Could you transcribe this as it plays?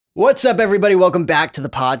What's up, everybody? Welcome back to the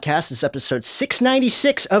podcast. It's episode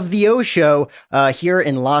 696 of The O Show here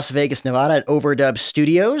in Las Vegas, Nevada at Overdub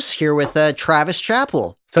Studios, here with Travis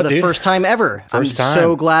Chappell for the first time ever. I'm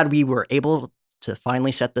so glad we were able to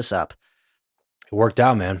finally set this up. It worked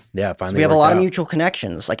out, man. Yeah, finally. So we have a lot of mutual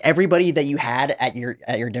connections. Like everybody that you had at your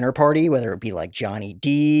dinner party, whether it be like Johnny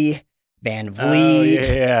D, Van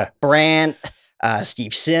Vliet, Brandt,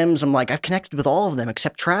 Steve Sims. I'm like, I've connected with all of them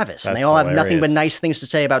except Travis. And they all have nothing but nice things to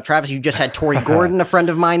say about Travis. You just had Tori Gordon, a friend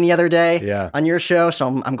of mine, the other day on your show. So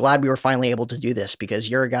I'm glad we were finally able to do this because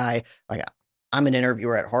you're a guy, like, I'm an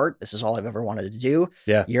interviewer at heart. This is all I've ever wanted to do.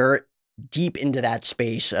 Yeah. You're deep into that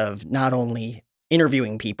space of not only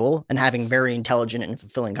interviewing people and having very intelligent and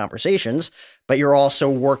fulfilling conversations, but you're also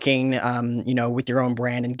working, you know, with your own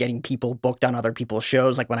brand and getting people booked on other people's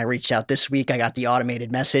shows. Like when I reached out this week, I got the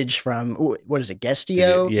automated message from, what is it,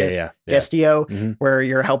 Guestio? Guestio, where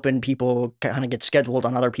you're helping people kind of get scheduled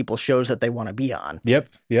on other people's shows that they want to be on. Yep.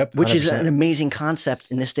 100%. Which is an amazing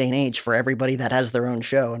concept in this day and age for everybody that has their own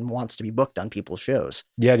show and wants to be booked on people's shows.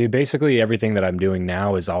 Yeah, dude, basically everything that I'm doing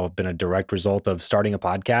now has all been a direct result of starting a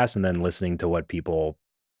podcast and then listening to what people's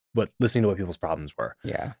problems were.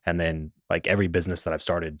 Yeah. And then like every business that I've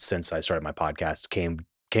started since I started my podcast came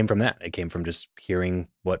from that. It came from just hearing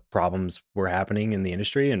what problems were happening in the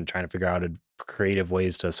industry and trying to figure out creative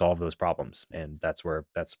ways to solve those problems. And that's where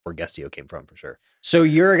Guestio came from for sure. So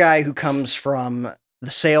you're a guy who comes from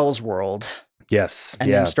the sales world. Yes.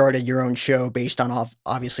 And then started your own show based on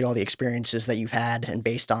obviously all the experiences that you've had and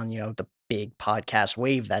based on, you know, the big podcast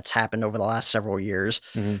wave that's happened over the last several years.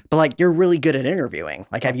 But like, you're really good at interviewing.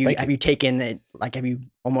 Like, have you taken it, like, have you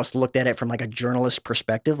almost looked at it from like a journalist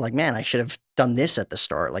perspective? Like, man, I should have done this at the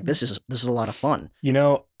start. Like, this is a lot of fun. You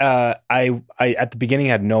know, I at the beginning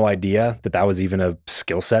had no idea that was even a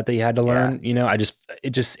skill set that you had to learn. You know,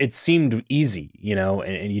 it seemed easy, you know,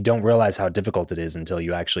 and you don't realize how difficult it is until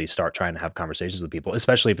you actually start trying to have conversations with people,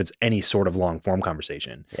 especially if it's any sort of long form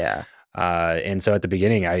conversation. Yeah. And so at the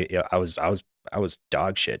beginning, I was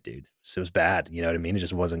dog shit, dude. So it was bad. You know what I mean? It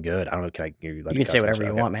just wasn't good. I don't know. Can you can say whatever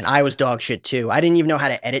you want, man. I was dog shit too. I didn't even know how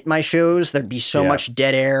to edit my shows. There'd be so much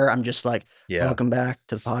dead air. I'm just like, welcome back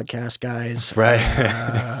to the podcast, guys. Right.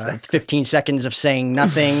 15 seconds of saying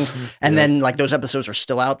nothing. And then like those episodes are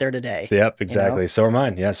still out there today. Yep, exactly. You know? So are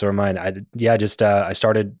mine. Yeah, so are mine. I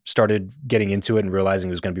started getting into it and realizing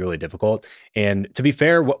it was going to be really difficult. And to be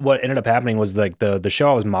fair, what ended up happening was like the show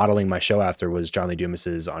I was modeling my show after was John Lee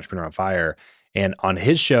Dumas's Entrepreneur on Fire. And on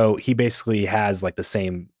his show, he basically has like the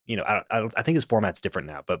same, you know, I think his format's different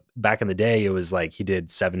now, but back in the day, it was like he did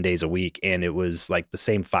 7 days a week and it was like the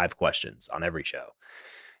same 5 questions on every show.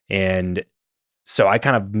 And so I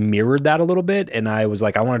kind of mirrored that a little bit. And I was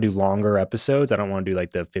like, I want to do longer episodes. I don't want to do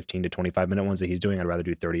like the 15 to 25 minute ones that he's doing. I'd rather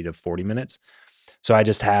do 30 to 40 minutes. So I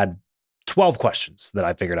just had 12 questions that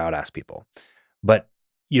I figured out ask people. But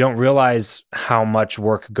you don't realize how much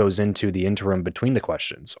work goes into the interim between the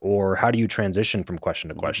questions, or how do you transition from question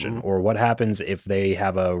to question, or what happens if they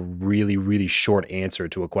have a really, really short answer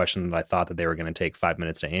to a question that I thought that they were going to take 5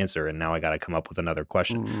 minutes to answer. And now I got to come up with another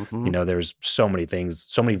question. You know, there's so many things,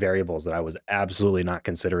 so many variables that I was absolutely not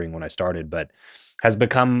considering when I started, but has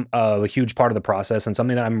become a huge part of the process and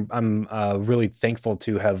something that I'm really thankful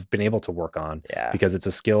to have been able to work on because it's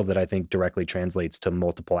a skill that I think directly translates to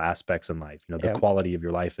multiple aspects in life. You know, the quality of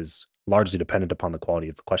your life is largely dependent upon the quality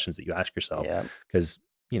of the questions that you ask yourself because,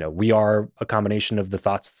 you know, we are a combination of the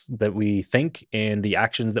thoughts that we think and the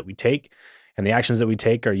actions that we take, and the actions that we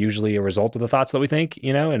take are usually a result of the thoughts that we think,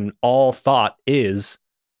 you know, and all thought is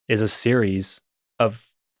a series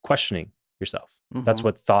of questioning yourself. That's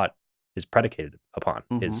what thought is predicated upon,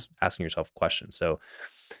 is asking yourself questions. So,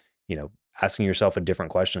 you know, asking yourself a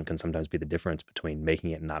different question can sometimes be the difference between making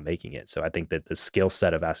it and not making it. So I think that the skill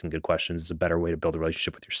set of asking good questions is a better way to build a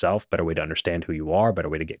relationship with yourself, better way to understand who you are, better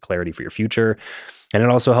way to get clarity for your future. And it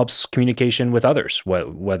also helps communication with others,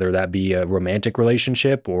 whether that be a romantic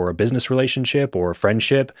relationship or a business relationship or a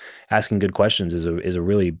friendship. Asking good questions is a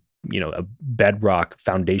really, you know, a bedrock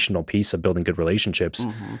foundational piece of building good relationships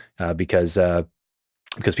because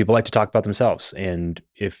people like to talk about themselves. And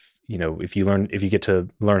if you get to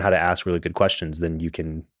learn how to ask really good questions, then you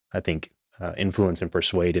can, I think, influence and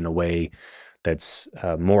persuade in a way that's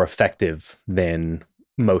more effective than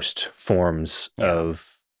most forms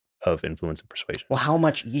of influence and persuasion. Well, how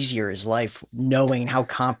much easier is life knowing how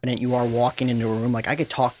confident you are walking into a room? Like, I could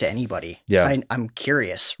talk to anybody. Yeah. I'm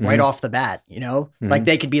curious right off the bat, you know? Like,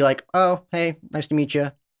 they could be like, oh, hey, nice to meet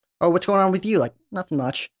you. Oh, what's going on with you? Like, nothing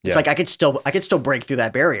much. It's like I could still break through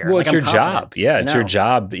that barrier. Well, like, it's your job. Yeah, it's your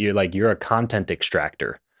job. You're a content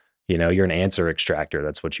extractor. You know, you're an answer extractor.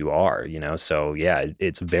 That's what you are, you know? So yeah,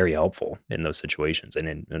 it's very helpful in those situations and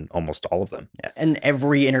in almost all of them. Yeah. And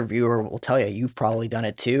every interviewer will tell you, you've probably done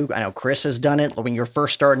it too. I know Chris has done it. When you're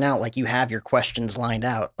first starting out, like you have your questions lined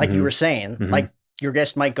out. Like you were saying, like your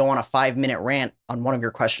guest might go on a 5-minute rant on one of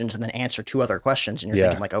your questions and then answer 2 other questions. And you're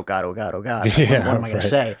thinking like, oh God, oh God, oh God. What am I going to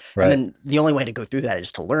say? And then the only way to go through that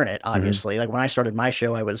is to learn it, obviously. Like when I started my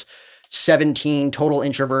show, I was 17, total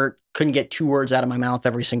introvert, couldn't get 2 words out of my mouth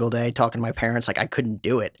every single day, talking to my parents. Like I couldn't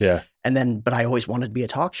do it. Yeah. And then, but I always wanted to be a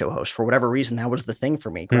talk show host for whatever reason. That was the thing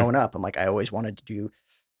for me growing up. I'm like, I always wanted to do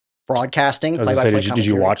broadcasting. Did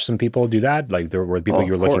you watch some people do that? Like there were people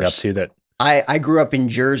you were looking up to that. I grew up in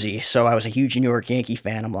Jersey, so I was a huge New York Yankee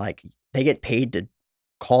fan. I'm like, they get paid to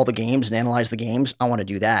call the games and analyze the games. I want to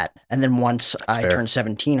do that. And then once I turned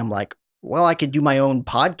 17, I'm like, well, I could do my own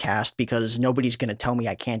podcast because nobody's going to tell me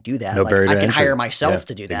I can't do that. Like, I can hire myself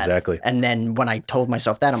to do that. Exactly. And then when I told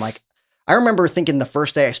myself that, I'm like, I remember thinking the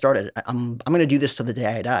first day I started, I'm going to do this till the day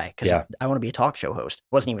I die because I want to be a talk show host.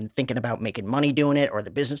 Wasn't even thinking about making money doing it or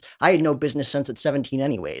the business. I had no business sense at 17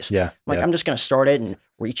 anyways. Yeah. Like, I'm just going to start it and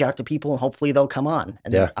reach out to people and hopefully they'll come on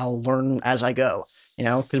and then I'll learn as I go, you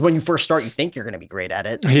know, because when you first start, you think you're going to be great at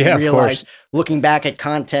it. You realize looking back at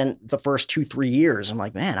content the first 2-3 years, I'm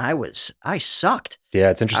like, man, I sucked.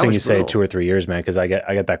 Yeah. It's interesting you say 2 or 3 years, man, because I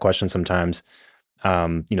get that question sometimes.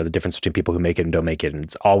 You know, the difference between people who make it and don't make it. And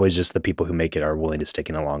it's always just the people who make it are willing to stick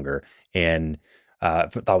in it longer. And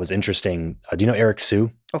thought was interesting. Do you know Eric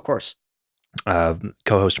Sue? Of course.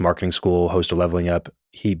 Co-host of Marketing School, host of Leveling Up.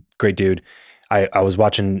 Great dude. I was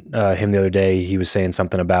watching him the other day. He was saying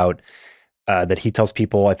something about that he tells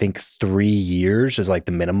people, I think 3 years is like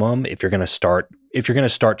the minimum. If you're going to start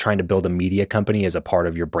trying to build a media company as a part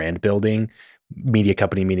of your brand building. Media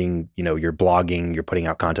company meaning, you know, you're blogging, you're putting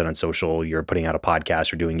out content on social, you're putting out a podcast,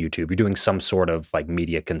 you're doing YouTube, you're doing some sort of like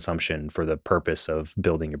media consumption for the purpose of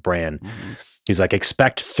building your brand. He's like,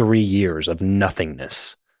 expect 3 years of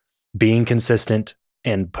nothingness, being consistent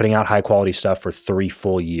and putting out high quality stuff for 3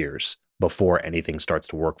 full years before anything starts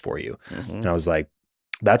to work for you. And I was like,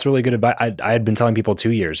 that's really good advice. I had been telling people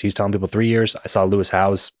 2 years. He's telling people 3 years. I saw Lewis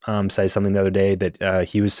Howes say something the other day that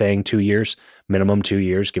he was saying 2 years, minimum 2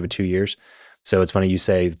 years, give it 2 years. So it's funny you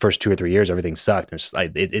say the first 2 or 3 years, everything sucked. It's just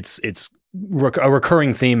like, it's a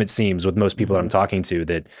recurring theme, it seems, with most people that I'm talking to,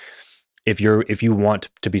 that if you want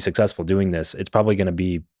to be successful doing this, it's probably going to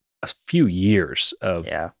be a few years of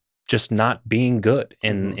just not being good.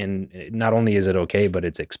 And not only is it okay, but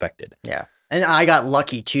it's expected. Yeah. And I got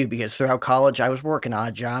lucky too, because throughout college, I was working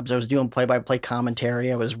odd jobs. I was doing play-by-play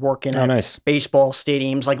commentary. I was working at baseball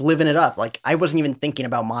stadiums, like living it up. Like I wasn't even thinking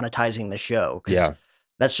about monetizing the show. Yeah.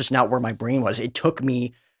 That's just not where my brain was. It took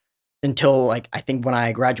me until like, I think when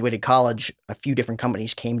I graduated college, a few different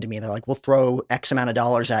companies came to me. They're like, we'll throw X amount of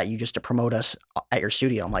dollars at you just to promote us at your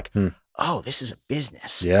studio. I'm like, oh, this is a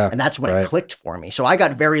business. Yeah. And that's when it clicked for me. So I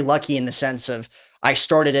got very lucky in the sense of I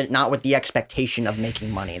started it not with the expectation of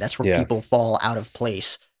making money. That's where people fall out of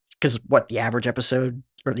place. Because what, the average episode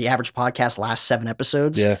or the average podcast lasts 7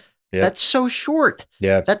 episodes? Yeah. That's so short.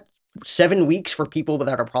 Yeah. 7 weeks for people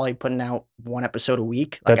that are probably putting out 1 episode a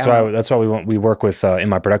week. Like, that's why we work with in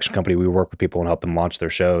my production company, we work with people and help them launch their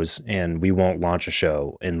shows, and we won't launch a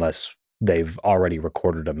show unless they've already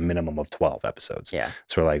recorded a minimum of 12 episodes. Yeah.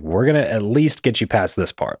 So we're like, we're going to at least get you past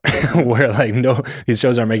this part where like, no, these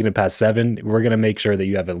shows aren't making it past 7. We're going to make sure that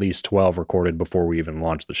you have at least 12 recorded before we even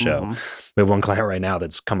launch the show. We have one client right now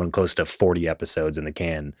that's coming close to 40 episodes in the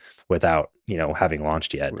can without, you know, having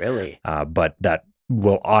launched yet. Really? But that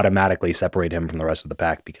will automatically separate him from the rest of the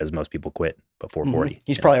pack because most people quit before 40.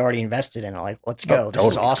 He's probably already invested in it. Like, let's go. This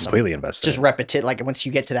is awesome. Completely invested. Just repetitive. Like once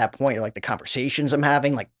you get to that point, you're like the conversations I'm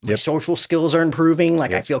having, like my social skills are improving.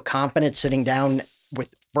 Like I feel confident sitting down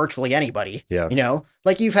with virtually anybody. Yeah. You know,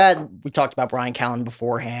 like we talked about Brian Callen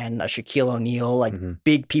beforehand, Shaquille O'Neal, like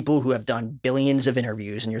big people who have done billions of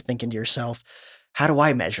interviews, and you're thinking to yourself, how do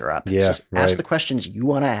I measure up? Yeah. Just ask the questions you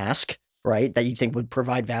want to ask. Right? That you think would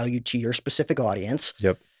provide value to your specific audience.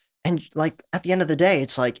 Yep. And like at the end of the day,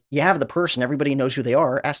 it's like you have the person, everybody knows who they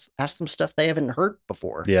are. Ask them stuff they haven't heard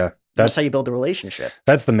before. Yeah. That's how you build a relationship.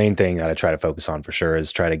 That's the main thing that I try to focus on for sure,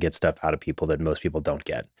 is try to get stuff out of people that most people don't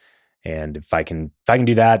get. And if I can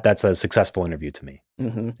do that, that's a successful interview to me.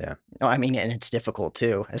 Yeah. No, I mean, and it's difficult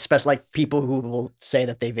too, especially like people who will say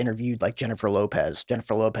that they've interviewed like Jennifer Lopez.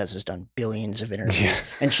 Jennifer Lopez has done billions of interviews,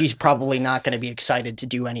 and she's probably not going to be excited to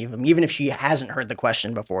do any of them, even if she hasn't heard the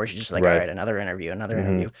question before. She's just like, all right, another interview, another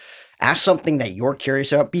interview. Ask something that you're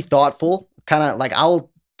curious about. Be thoughtful. Kind of like I'll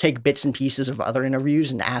take bits and pieces of other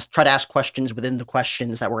interviews and try to ask questions within the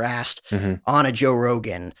questions that were asked on a Joe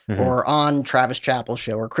Rogan or on Travis Chappell's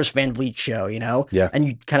show or Chris Van Vliet's show, you know? Yeah. And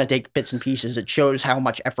you kind of take bits and pieces. It shows how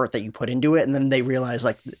much effort that you put into it. And then they realize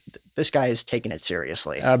like, this guy is taking it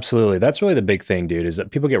seriously. Absolutely. That's really the big thing, dude, is that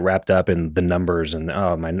people get wrapped up in the numbers and,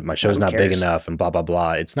 oh, my show's not big enough and blah, blah,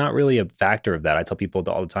 blah. It's not really a factor of that. I tell people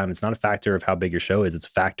all the time, it's not a factor of how big your show is. It's a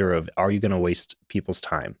factor of, are you going to waste people's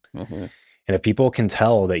time? And if people can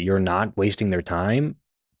tell that you're not wasting their time,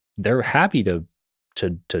 they're happy to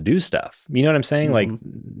do stuff. You know what I'm saying? Like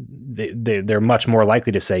they're much more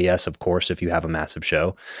likely to say yes, of course, if you have a massive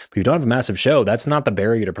show. But if you don't have a massive show, that's not the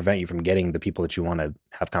barrier to prevent you from getting the people that you want to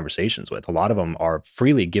have conversations with. A lot of them are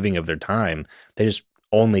freely giving of their time. They just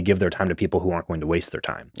only give their time to people who aren't going to waste their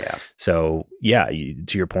time. Yeah. So yeah,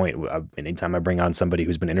 to your point, anytime I bring on somebody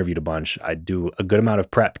who's been interviewed a bunch, I do a good amount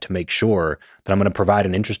of prep to make sure that I'm going to provide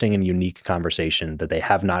an interesting and unique conversation that they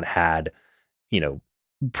have not had, you know,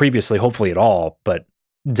 previously, hopefully at all, but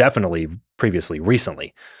definitely previously,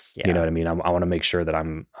 recently. Yeah. You know what I mean? I want to make sure that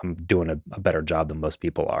I'm doing a better job than most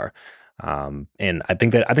people are. And I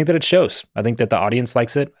think that it shows. I think that the audience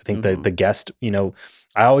likes it. I think that the guest, you know,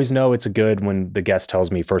 I always know it's a good when the guest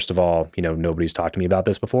tells me, first of all, you know, nobody's talked to me about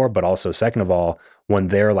this before, but also second of all, when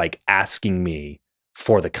they're like asking me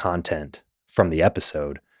for the content from the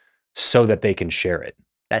episode so that they can share it.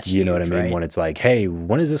 That's you know huge, what I mean? right? When it's like, hey,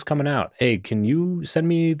 when is this coming out? Hey, can you send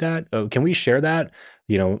me that? Can we share that?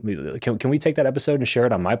 You know, can we take that episode and share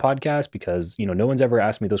it on my podcast? Because, you know, no one's ever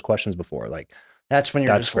asked me those questions before. Like, that's when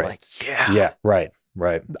you're just great. Like, yeah. Yeah, right.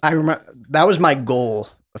 I remember that was my goal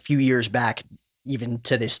a few years back, even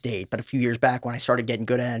to this date, but a few years back when I started getting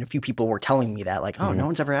good at it, and a few people were telling me that, like, oh, no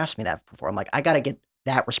one's ever asked me that before. I'm like, I got to get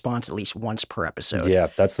that response at least once per episode. Yeah,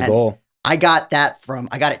 that's the goal. I got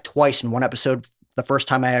it twice in one episode. The first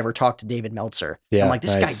time I ever talked to David Meltzer. Yeah, I'm like,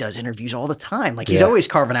 this guy does interviews all the time. Like he's always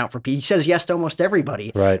carving out for people. He says yes to almost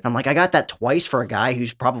everybody. Right. And I'm like, I got that twice for a guy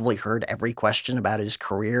who's probably heard every question about his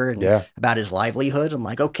career and about his livelihood. I'm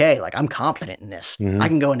like, okay, like I'm confident in this. I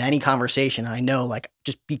can go into any conversation. And I know, like,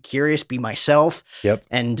 just be curious, be myself. Yep.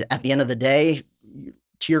 And at the end of the day,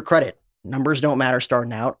 to your credit, numbers don't matter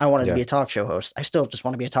starting out. I wanted to be a talk show host. I still just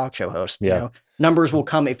want to be a talk show host. You know, numbers will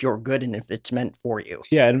come if you're good and if it's meant for you.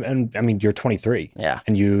 Yeah. And I mean, you're 23. Yeah.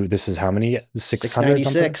 And this is how many?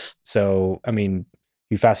 696. So, I mean,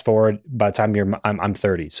 you fast forward by the time I'm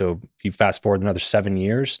 30. So if you fast forward another 7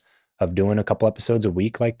 years of doing a couple episodes a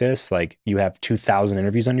week like this, like you have 2,000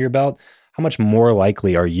 interviews under your belt. How much more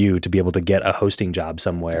likely are you to be able to get a hosting job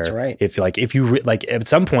somewhere? That's right. If you at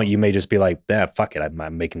some point you may just be like, fuck it,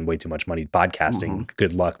 I'm making way too much money podcasting.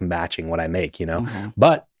 Good luck matching what I make, you know?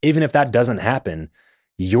 But even if that doesn't happen,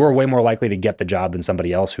 you're way more likely to get the job than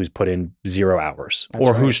somebody else who's put in 0 hours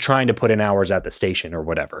or who's trying to put in hours at the station or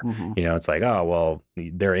whatever. You know, it's like, oh, well,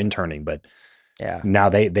 they're interning, but now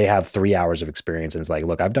they have 3 hours of experience, and it's like,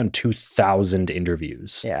 look, I've done 2,000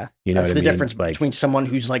 interviews. Yeah, you know, that's what the I mean? difference between someone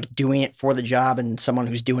who's like doing it for the job and someone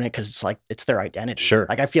who's doing it because it's like it's their identity. Sure.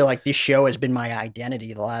 Like I feel like this show has been my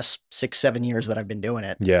identity the last 6-7 years that I've been doing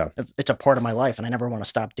it. Yeah, it's a part of my life, and I never want to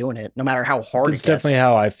stop doing it, no matter how hard it's definitely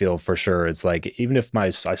how I feel for sure. It's like even if I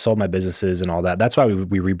sold my businesses and all that. That's why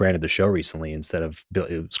we rebranded the show recently. Instead of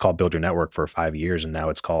it was called Build Your Network for 5 years, and now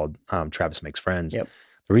it's called Travis Makes Friends. Yep.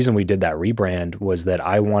 The reason we did that rebrand was that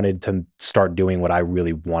I wanted to start doing what I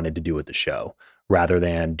really wanted to do with the show, rather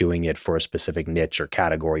than doing it for a specific niche or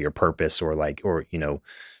category or purpose, or you know,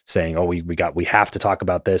 saying, oh, we have to talk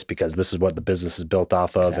about this because this is what the business is built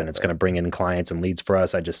off of, and it's going to bring in clients and leads for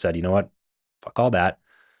us. I just said, you know what, fuck all that.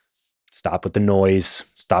 Stop with the noise.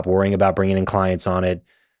 Stop worrying about bringing in clients on it.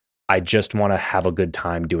 I just want to have a good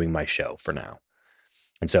time doing my show for now.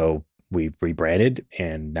 And so we rebranded,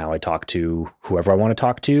 and now I talk to whoever I want to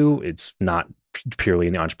talk to. It's not purely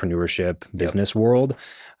in the entrepreneurship business world.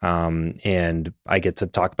 And I get to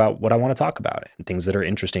talk about what I want to talk about and things that are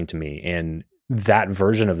interesting to me. And that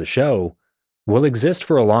version of the show will exist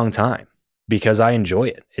for a long time because I enjoy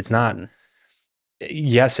it. It's not,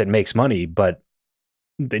 yes, it makes money, but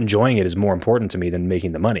enjoying it is more important to me than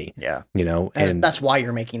making the money. Yeah. You know, and that's why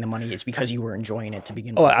you're making the money. It's because you were enjoying it to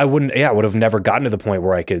begin with. I would have never gotten to the point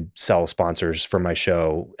where I could sell sponsors for my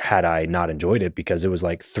show had I not enjoyed it, because it was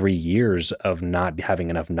like 3 years of not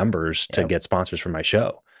having enough numbers to get sponsors for my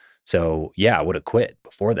show. So yeah, I would have quit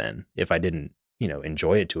before then if I didn't, you know,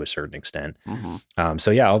 enjoy it to a certain extent.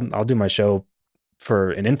 So yeah, I'll do my show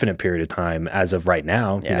for an infinite period of time as of right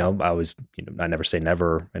now. You know, I never say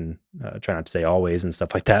never, and try not to say always and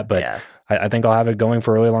stuff like that. But I think I'll have it going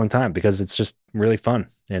for a really long time because it's just really fun.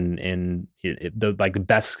 And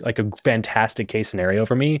a fantastic case scenario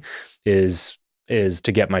for me is is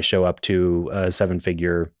to get my show up to a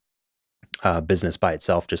 7-figure business by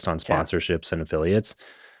itself, just on sponsorships and affiliates,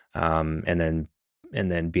 and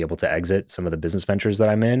then be able to exit some of the business ventures that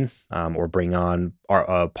I'm in, or bring on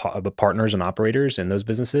our partners and operators in those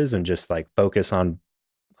businesses, and just like focus on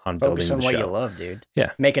building the what show. you love, dude.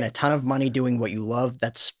 Yeah, making a ton of money doing what you love.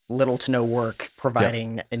 That's little to no work,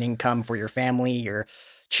 providing an income for your family, your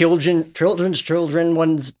children's children.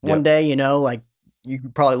 One day, you know, like you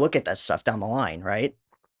could probably look at that stuff down the line, right?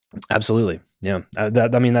 Absolutely. Yeah.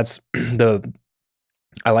 I mean, that's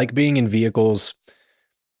I like being in vehicles,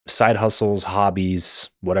 side hustles, hobbies,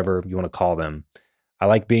 whatever you want to call them. I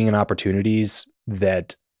like being in opportunities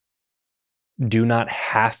that do not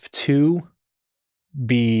have to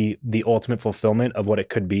be the ultimate fulfillment of what it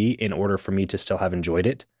could be in order for me to still have enjoyed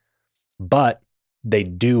it, but they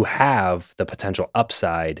do have the potential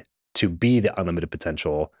upside to be the unlimited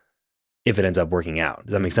potential if it ends up working out.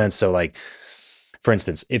 Does that make sense? So like, for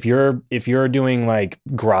instance, if you're doing like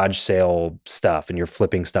garage sale stuff and you're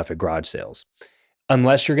flipping stuff at garage sales,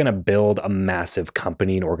 unless you're going to build a massive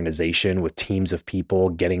company and organization with teams of people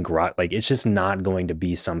getting garage, like it's just not going to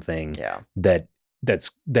be something that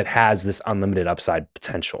has this unlimited upside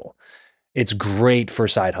potential. It's great for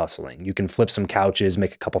side hustling. You can flip some couches,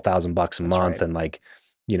 make a couple $1,000 a month, and like,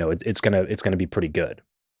 you know, it's gonna be pretty good.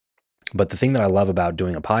 But the thing that I love about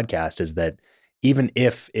doing a podcast is that even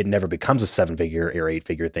if it never becomes a 7-figure or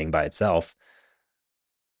 8-figure thing by itself,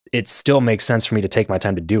 it still makes sense for me to take my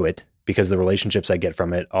time to do it, because the relationships I get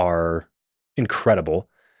from it are incredible.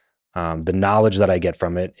 The knowledge that I get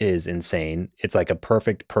from it is insane. It's like a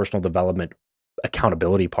perfect personal development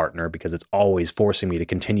accountability partner, because it's always forcing me to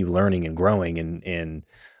continue learning and growing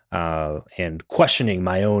and questioning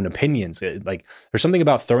my own opinions. Like there's something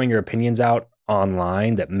about throwing your opinions out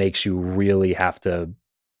online that makes you really have to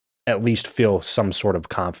at least feel some sort of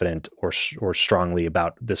confident or strongly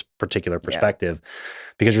about this particular perspective,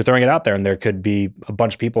 because you're throwing it out there and there could be a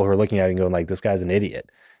bunch of people who are looking at it and going like, this guy's an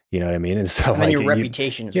idiot. You know what I mean? And so and like your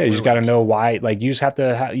reputation is you just got to know why. Like you just have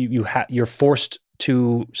to you're forced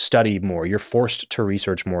to study more. You're forced to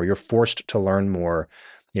research more. You're forced to learn more.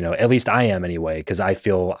 You know, at least I am anyway, because I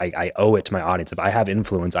feel I owe it to my audience. If I have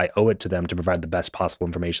influence, I owe it to them to provide the best possible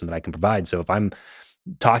information that I can provide. So if I'm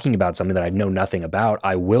talking about something that I know nothing about,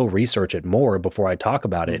 I will research it more before I talk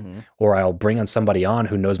about it, or I'll bring on somebody on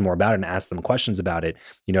who knows more about it and ask them questions about it.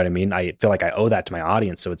 You know what I mean? I feel like I owe that to my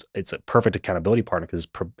audience. So it's a perfect accountability partner, because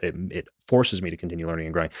it forces me to continue learning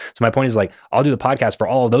and growing. So my point is like, I'll do the podcast for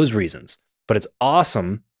all of those reasons, but it's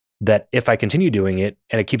awesome that if I continue doing it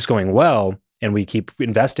and it keeps going well and we keep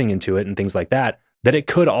investing into it and things like that, that it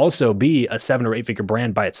could also be a 7 or 8-figure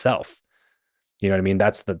brand by itself. You know what I mean?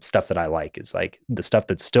 That's the stuff that I like, is like the stuff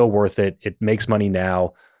that's still worth it. It makes money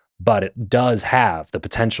now, but it does have the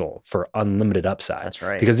potential for unlimited upside. That's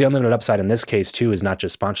right. Because the unlimited upside in this case too is not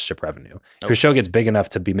just sponsorship revenue. If your show gets big enough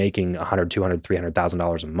to be making $100,000, $200,000,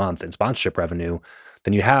 $300,000 a month in sponsorship revenue,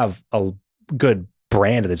 then you have a good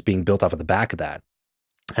brand that's being built off of the back of that.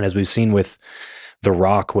 And as we've seen with The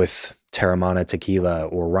Rock with Terramana Tequila,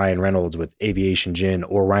 or Ryan Reynolds with Aviation Gin,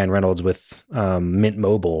 or Ryan Reynolds with Mint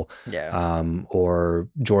Mobile, or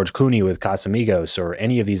George Clooney with Casamigos, or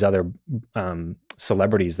any of these other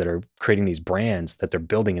celebrities that are creating these brands that they're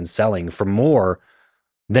building and selling for more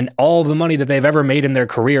than all the money that they've ever made in their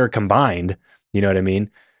career combined. You know what I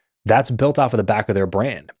mean? That's built off of the back of their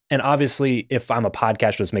brand. And obviously, if I'm a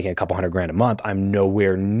podcaster that's making a couple $100,000 a month, I'm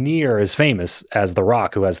nowhere near as famous as The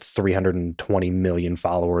Rock, who has 320 million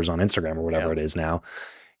followers on Instagram or whatever it is now.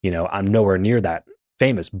 You know, I'm nowhere near that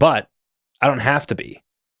famous, but I don't have to be.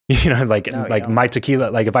 You know, my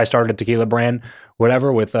tequila, like if I started a tequila brand,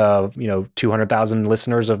 whatever, with 200,000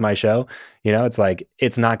 listeners of my show, you know, it's like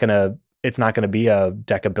it's not gonna be a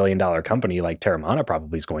deca-billion-dollar company like Terramana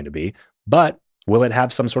probably is going to be, but will it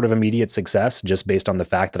have some sort of immediate success just based on the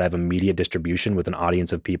fact that I have immediate distribution with an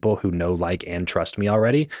audience of people who know, like, and trust me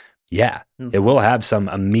already? Yeah, it will have some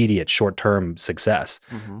immediate short-term success.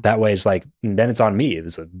 That way, it's like, then it's on me.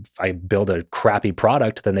 If I build a crappy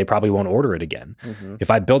product, then they probably won't order it again. If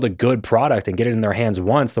I build a good product and get it in their hands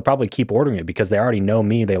once, they'll probably keep ordering it because they already know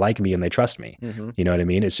me, they like me, and they trust me. You know what I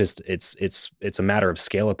mean? It's just, it's a matter of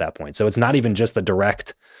scale at that point. So it's not even just the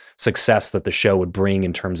direct success that the show would bring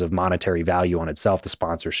in terms of monetary value on itself, the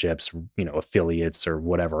sponsorships, you know, affiliates or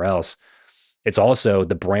whatever else. It's also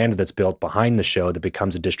the brand that's built behind the show that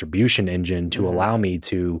becomes a distribution engine to allow me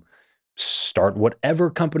to start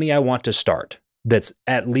whatever company I want to start that's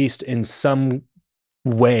at least in some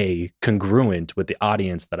way congruent with the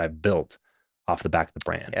audience that I've built off the back of the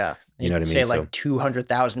brand. Yeah. You know what I Say mean? like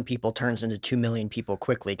 200,000 people turns into 2 million people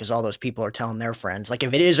quickly because all those people are telling their friends. Like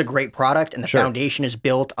if it is a great product and the foundation is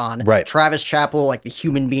built on Travis Chappell, like the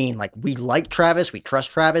human being, like we like Travis, we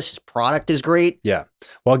trust Travis, his product is great. Yeah.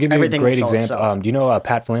 Well, I'll give you a great example. Do you know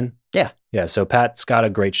Pat Flynn? Yeah. Yeah. So Pat's got a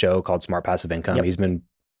great show called Smart Passive Income. He's been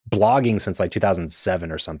blogging since like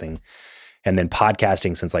 2007 or something. And then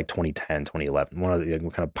podcasting since like 2010, 2011, one of the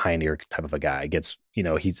kind of pioneer type of a guy. Gets, you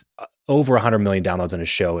know, he's over 100 million downloads on his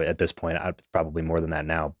show at this point. Probably more than that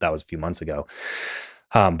now. That was a few months ago.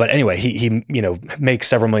 But anyway, he you know, makes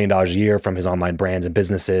several $1,000,000 a year from his online brands and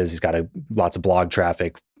businesses. He's got lots of blog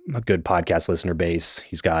traffic, a good podcast listener base.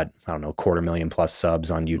 He's got, I don't know, 250,000+ subs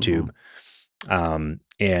on YouTube.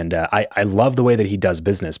 I love the way that he does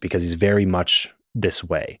business because he's very much this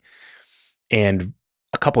way. And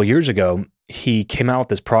a couple of years ago, he came out with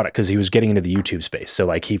this product because he was getting into the YouTube space. So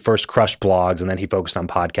like he first crushed blogs and then he focused on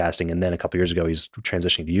podcasting. And then a couple of years ago, he's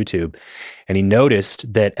transitioning to YouTube. And he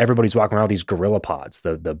noticed that everybody's walking around with these Gorilla Pods,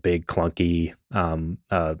 the big clunky,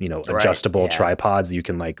 you know, adjustable tripods that you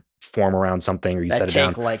can like form around something or you set it down.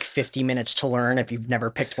 That take like 50 minutes to learn if you've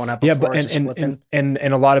never picked one up before. Yeah, but and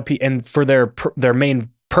a lot of people, and for their main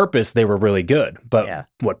purpose, they were really good. But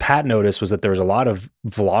what Pat noticed was that there was a lot of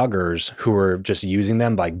vloggers who were just using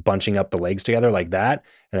them, like bunching up the legs together like that,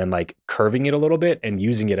 and then like curving it a little bit and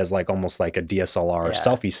using it as like almost like a DSLR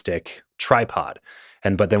selfie stick tripod.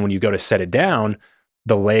 But then when you go to set it down,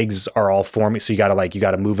 the legs are all forming. So you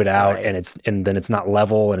gotta move it out and then it's not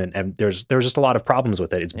level. And there's just a lot of problems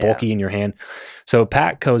with it. It's bulky in your hand. So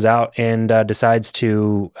Pat goes out and decides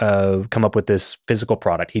to come up with this physical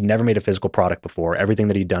product. He'd never made a physical product before. Everything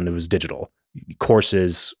that he'd done was digital.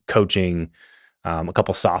 Courses, coaching, a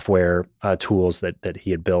couple software tools that he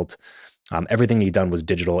had built. Everything he'd done was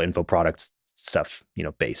digital info products stuff, you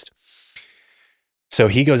know, based. So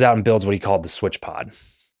he goes out and builds what he called the Switch Pod.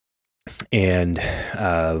 And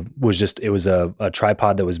it was a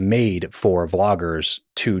tripod that was made for vloggers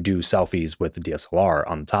to do selfies with the DSLR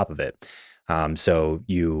on the top of it. So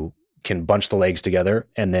you can bunch the legs together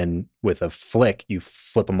and then with a flick, you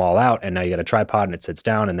flip them all out and now you got a tripod and it sits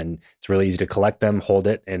down and then it's really easy to collect them, hold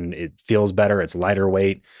it, and it feels better. It's lighter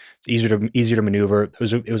weight. It's easier to maneuver.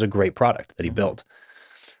 It was a great product that he built.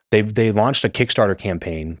 They launched a Kickstarter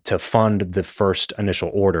campaign to fund the first initial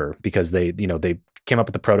order because they came up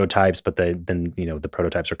with the prototypes, but then the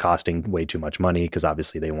prototypes are costing way too much money because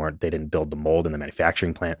obviously they didn't build the mold in the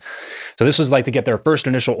manufacturing plant. So this was like to get their first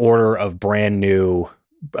initial order of brand new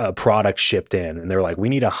product shipped in. And they're like, we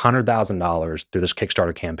need $100,000 through this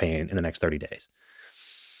Kickstarter campaign in the next 30 days.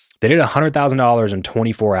 They did $100,000 in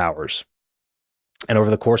 24 hours. And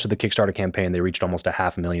over the course of the Kickstarter campaign, they reached almost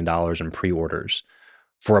 $500,000 in pre-orders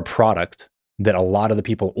for a product that a lot of the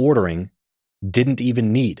people ordering didn't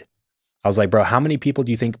even need. I was like, bro, how many people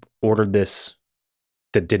do you think ordered this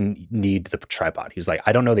that didn't need the tripod? He was like,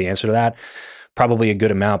 I don't know the answer to that. Probably a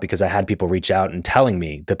good amount because I had people reach out and telling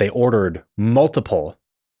me that they ordered multiple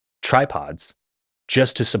tripods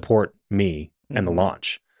just to support me and the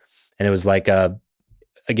launch. And it was like,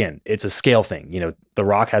 again, it's a scale thing. You know, The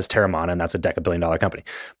Rock has Terramana and that's a deca-billion-dollar company.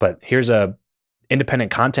 But here's a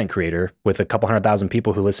independent content creator with a couple 100,000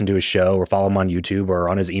 people who listen to his show or follow him on YouTube or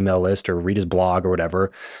on his email list or read his blog or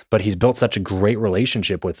whatever. But he's built such a great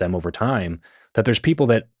relationship with them over time that there's people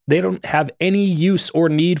that they don't have any use or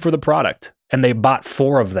need for the product. And they bought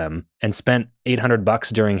 4 of them and spent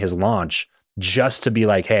 $800 during his launch just to be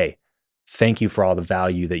like, hey, thank you for all the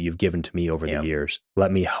value that you've given to me over the years.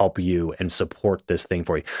 Let me help you and support this thing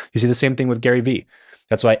for you. You see the same thing with Gary Vee.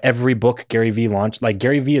 That's why every book Gary Vee launched, like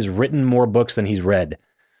Gary Vee has written more books than he's read,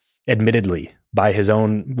 admittedly, by his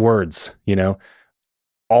own words, you know,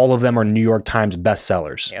 all of them are New York Times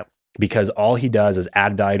bestsellers because all he does is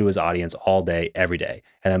add value to his audience all day, every day.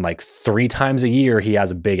 And then like 3 times a year, he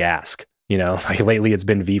has a big ask, you know, like lately it's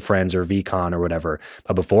been VFriends or VCon or whatever.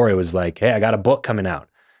 But before it was like, hey, I got a book coming out.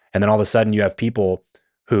 And then all of a sudden you have people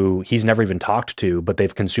who he's never even talked to, but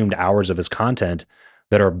they've consumed hours of his content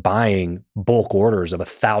that are buying bulk orders of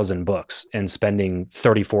 1,000 books and spending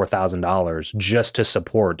 $34,000 just to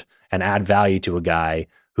support and add value to a guy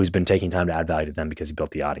who's been taking time to add value to them because he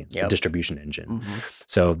built the audience, the distribution engine.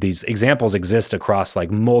 So these examples exist across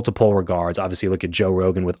like multiple regards. Obviously, look at Joe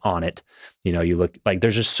Rogan with On It. You know, you look like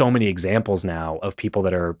there's just so many examples now of people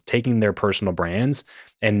that are taking their personal brands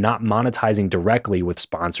and not monetizing directly with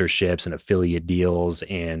sponsorships and affiliate deals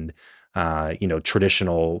and you know,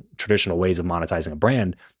 traditional ways of monetizing a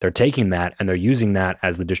brand. They're taking that and they're using that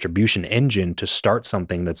as the distribution engine to start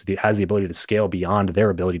something that has the ability to scale beyond their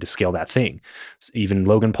ability to scale that thing. So even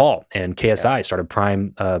Logan Paul and KSI started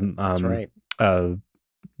Prime.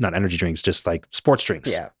 not energy drinks, just like sports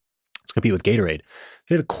drinks. Yeah. Let's compete with Gatorade.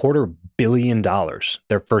 They had $250 million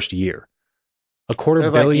their first year.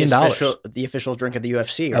 $250 million. The official drink of the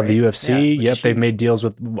UFC, right? Of the UFC. Yeah, yep. They've made deals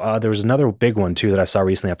with, there was another big one too that I saw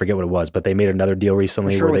recently. I forget what it was, but they made another deal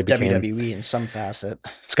recently where they became WWE in some facet.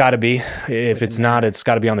 It's got to be. If it's not, it's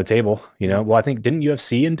got to be on the table. You know. Well, I think didn't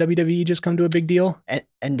UFC and WWE just come to a big deal?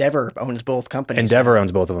 Endeavor owns both companies. Endeavor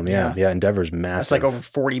owns both of them. Yeah. Endeavor's massive. That's like over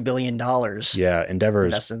 $40 billion. Yeah, Endeavor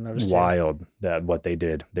is wild. That what they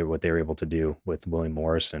did, what they were able to do with William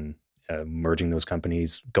Morris and merging those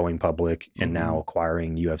companies, going public, and now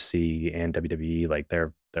acquiring UFC and WWE. Like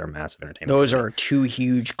they're a massive entertainment. Those are two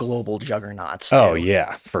huge global juggernauts. Oh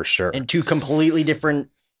yeah, for sure. And two completely different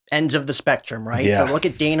ends of the spectrum, right? Yeah. But look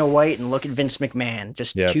at Dana White and look at Vince McMahon.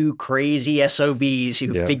 Just two crazy SOBs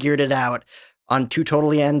who figured it out on two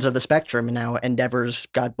totally ends of the spectrum, and now Endeavor's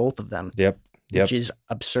got both of them. Yep. Which is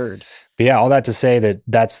absurd. But yeah, all that to say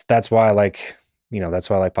that's why I like. That's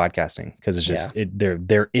why I like podcasting, because it's just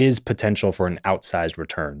there is potential for an outsized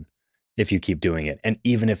return if you keep doing it. And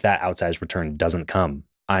even if that outsized return doesn't come,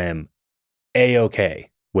 I am A-okay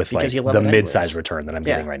with because like the mid-sized return that I'm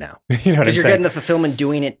getting right now. You know what I'm saying? Because you're getting the fulfillment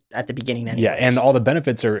doing it at the beginning anyways. Yeah, and all the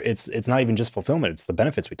benefits are, it's not even just fulfillment, it's the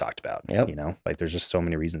benefits we talked about. Yep. Like there's just so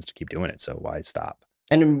many reasons to keep doing it, so why stop?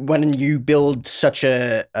 And when you build such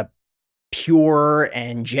a pure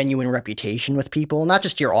and genuine reputation with people, not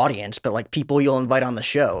just your audience, but like people you'll invite on the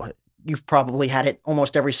show. You've probably had it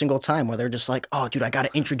almost every single time where they're just like, oh, dude, I got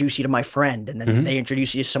to introduce you to my friend. And then they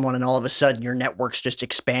introduce you to someone, and all of a sudden your network's just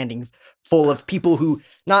expanding, full of people who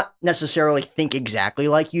not necessarily think exactly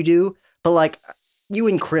like you do, but like you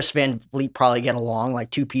and Chris Van Vliet probably get along like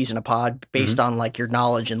two peas in a pod based on like your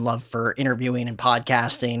knowledge and love for interviewing and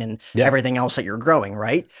podcasting and everything else that you're growing,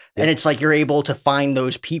 right? And it's like you're able to find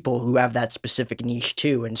those people who have that specific niche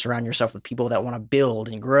too, and surround yourself with people that want to build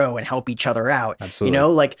and grow and help each other out. Absolutely.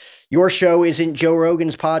 Like your show isn't Joe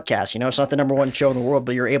Rogan's podcast, it's not the #1 show in the world,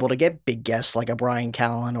 but you're able to get big guests like a Brian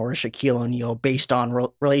Callen or a Shaquille O'Neal based on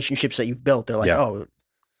relationships that you've built. They're like, oh,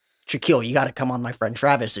 Shaquille, you got to come on my friend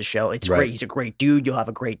Travis's show. It's great. He's a great dude. You'll have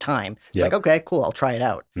a great time. It's like, okay, cool. I'll try it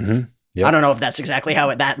out. I don't know if that's exactly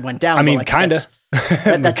how that went down. I mean, like, kind of.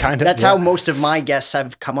 That's how most of my guests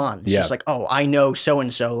have come on. It's just like, oh, I know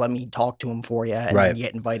so-and-so. Let me talk to him for you. And then you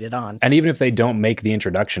get invited on. And even if they don't make the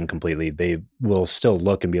introduction completely, they will still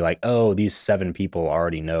look and be like, oh, these 7 people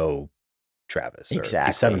already know Travis. Exactly. Or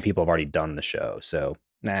these 7 people have already done the show. So,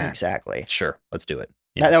 exactly. Sure. Let's do it.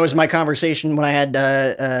 That was my conversation when I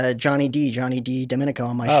had Johnny D Domenico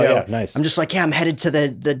on my show. Yeah, nice. I'm just like, I'm headed to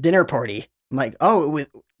the dinner party. I'm like, with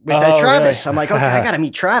Travis. Really? I'm like, okay, I got to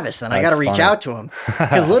meet Travis then. I got to reach out to him.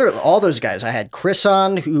 Because literally all those guys, I had Chris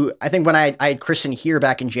on, who I think when I had Chris in here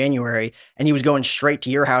back in January, and he was going straight to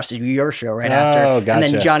your house to do your show right after. Gotcha. And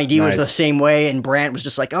then Johnny D was the same way. And Brant was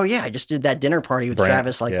just like, oh yeah, I just did that dinner party with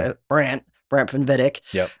Travis, like Brant Van Vidic.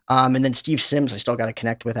 Yep. And then Steve Sims, I still got to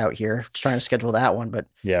connect with out here. Just trying to schedule that one, but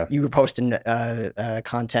you were posting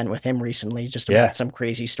content with him recently, just about some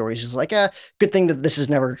crazy stories. It's like, good thing that this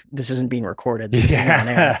isn't being recorded. This isn't on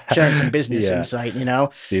air. Sharing some business insight,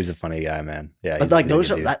 Steve's a funny guy, man. Yeah. But like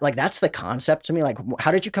those are like, that's the concept to me. Like,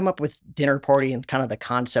 how did you come up with dinner party and kind of the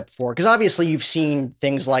concept for? Because obviously you've seen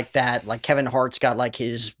things like that. Like Kevin Hart's got like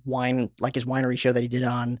his winery show that he did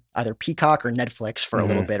on either Peacock or Netflix for a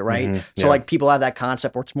little bit, right? So like people have that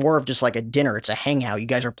concept where it's more of just like a dinner. It's a hangout. You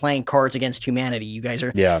guys are playing Cards Against Humanity. You guys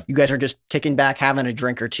are just kicking back, having a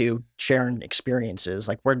drink or two, sharing experiences.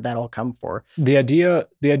 Like, where did that all come for? The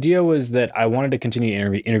idea was that I wanted to continue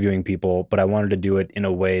interviewing people, but I wanted to do it in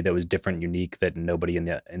a way that was different, unique, that nobody in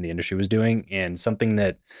the industry was doing, and something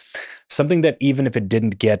that even if it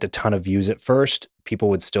didn't get a ton of views at first, people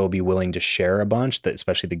would still be willing to share a bunch,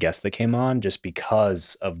 especially the guests that came on, just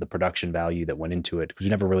because of the production value that went into it. Because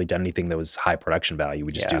we've never really done anything that was high production value.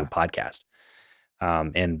 We just do a podcast.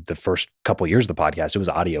 And the first couple of years of the podcast, it was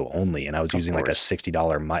audio only. And I was using like a $60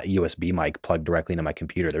 USB mic plugged directly into my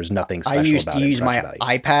computer. There's nothing special about it. I used to use my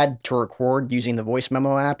iPad to record using the voice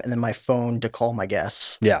memo app, and then my phone to call my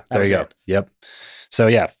guests. Yeah, there you go. Yep. So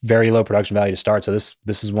yeah, very low production value to start. So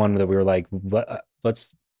this is one that we were like,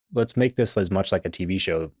 let's make this as much like a TV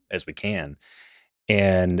show as we can.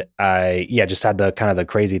 And I just had the kind of the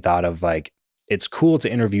crazy thought of like, it's cool to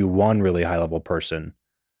interview one really high level person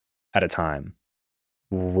at a time.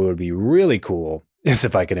 What would be really cool is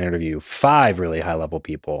if I could interview 5 really high level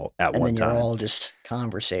people at one time. And then you're all just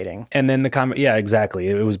conversating. And then exactly.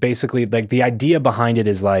 It was basically like the idea behind it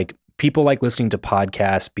is like, people like listening to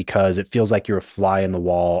podcasts because it feels like you're a fly in the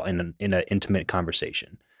wall in an intimate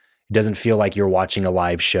conversation. It doesn't feel like you're watching a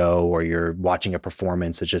live show or you're watching a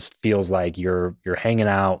performance. It just feels like you're hanging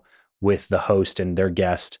out with the host and their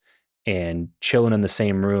guest and chilling in the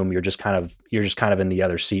same room. You're just kind of in the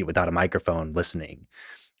other seat without a microphone listening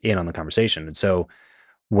in on the conversation. And so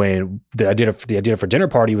when the idea for dinner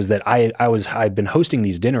party was that I've been hosting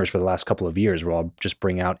these dinners for the last couple of years where I'll just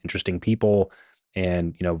bring out interesting people,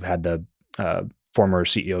 and had the former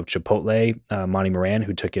CEO of Chipotle, Monty Moran,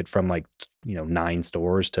 who took it from 9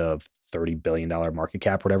 stores to $30 billion market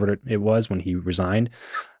cap, whatever it was when he resigned,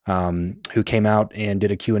 who came out and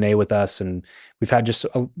did a Q&A with us. And we've had just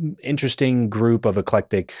an interesting group of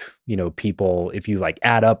eclectic, people. If you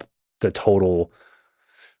add up the total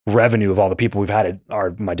revenue of all the people we've had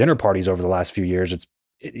at my dinner parties over the last few years, it's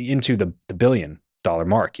into the $1 billion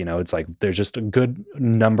mark. It's like there's just a good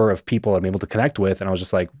number of people I'm able to connect with. And I was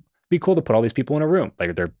just like, it'd be cool to put all these people in a room.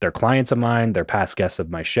 Like they're clients of mine, they're past guests of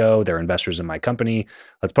my show, they're investors in my company.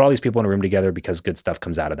 Let's put all these people in a room together because good stuff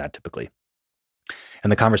comes out of that typically.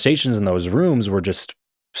 And the conversations in those rooms were just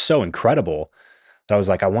so incredible that I was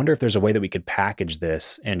like, I wonder if there's a way that we could package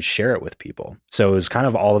this and share it with people. So it was kind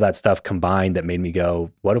of all of that stuff combined that made me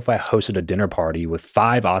go, what if I hosted a dinner party with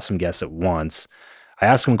 5 awesome guests at once? I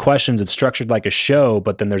asked them questions. It's structured like a show,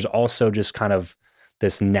 but then there's also just kind of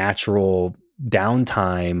this natural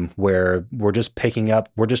downtime where we're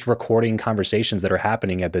just recording conversations that are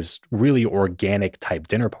happening at this really organic type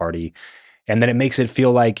dinner party. And then it makes it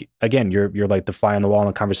feel like, again, you're like the fly on the wall in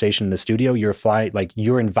the conversation in the studio.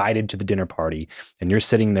 You're invited to the dinner party and you're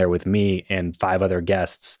sitting there with me and 5 other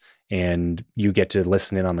guests, and you get to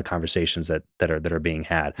listen in on the conversations that are being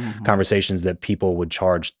had, conversations that people would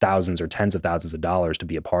charge thousands or tens of thousands of dollars to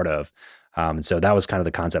be a part of. And so that was kind of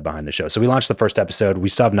the concept behind the show. So we launched the first episode. We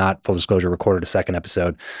still have not, full disclosure, recorded a second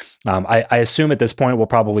episode. I assume at this point we'll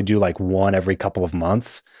probably do one every couple of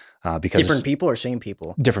months. Because different people or same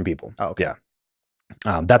people? Different people. Oh, okay.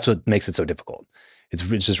 Yeah. That's what makes it so difficult. It's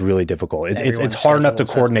just really difficult. It's hard enough to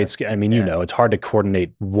coordinate. It's hard to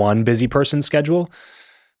coordinate one busy person's schedule,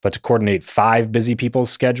 but to coordinate 5 busy people's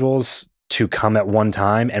schedules to come at one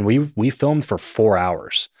time. And we filmed for 4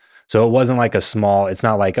 hours. So it wasn't like it's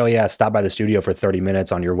not like, oh yeah, stop by the studio for 30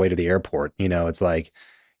 minutes on your way to the airport. It's like,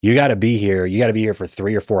 you got to be here. You got to be here for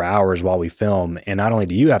 3 or 4 hours while we film. And not only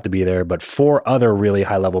do you have to be there, but 4 other really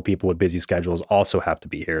high level people with busy schedules also have to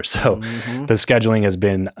be here. So the scheduling has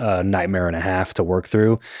been a nightmare and a half to work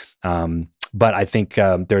through. But I think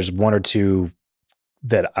there's 1 or 2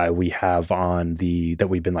 that we have on that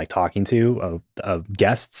we've been talking to of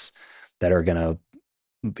guests that are going to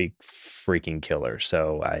be freaking killer.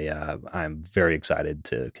 So I'm very excited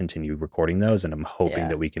to continue recording those, and I'm hoping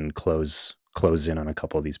that we can close in on a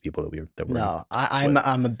couple of these people that we're no,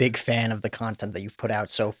 I'm a big fan of the content that you've put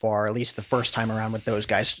out so far, at least the first time around with those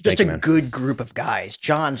guys. Just a good group of guys.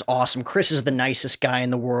 John's awesome. Chris is the nicest guy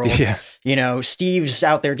in the world. Yeah. Steve's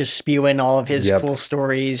out there just spewing all of his cool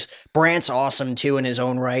stories. Brant's awesome too in his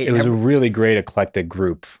own right. It was a really great eclectic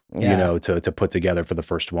group, to put together for the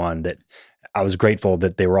first one. That I was grateful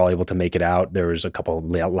that they were all able to make it out. There was a couple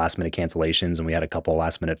last minute cancellations, and we had a couple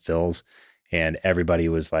last minute fills. And everybody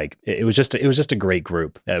was like, it was just a great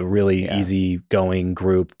group, a really easygoing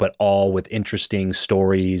group, but all with interesting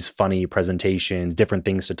stories, funny presentations, different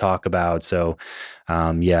things to talk about. So,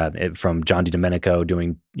 from John DiDomenico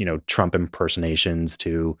doing Trump impersonations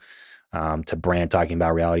to Brant talking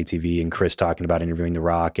about reality TV, and Chris talking about interviewing The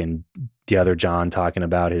Rock, and the other John talking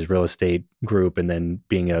about his real estate group, and then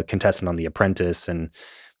being a contestant on The Apprentice, and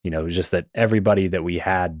just that everybody that we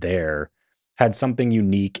had there had something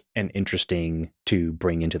unique and interesting to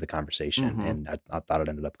bring into the conversation. And I thought it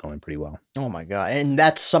ended up going pretty well. Oh my God. And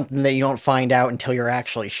that's something that you don't find out until you're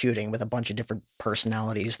actually shooting with a bunch of different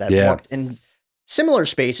personalities that worked in similar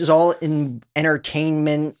spaces, all in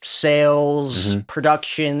entertainment, sales,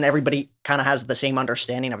 production. Everybody kind of has the same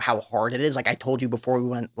understanding of how hard it is. Like I told you before we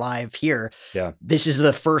went live here, this is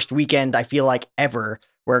the first weekend I feel like ever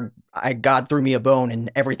where God threw me a bone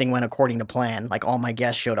and everything went according to plan. Like all my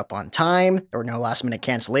guests showed up on time. There were no last minute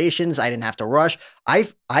cancellations. I didn't have to rush.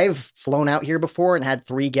 I've flown out here before and had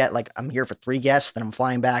 3 I'm here for 3 guests, then I'm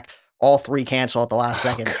flying back. All 3 cancel at the last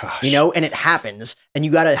second, and it happens. And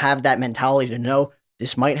you got to have that mentality to know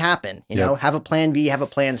this might happen, have a plan B, have a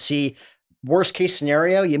plan C. Worst case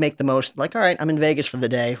scenario, you make the most, all right, I'm in Vegas for the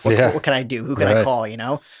day. What can I do? Who can I call,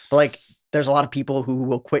 But there's a lot of people who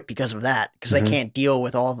will quit because of that, because they can't deal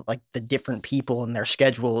with all the different people and their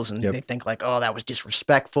schedules, and they think oh, that was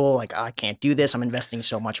disrespectful. I can't do this. I'm investing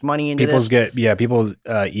so much money into people's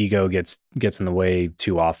ego gets in the way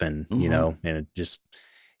too often, and it just,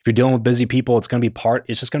 if you're dealing with busy people, it's just going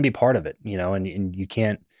to be part of it, and you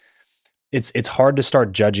can't, it's hard to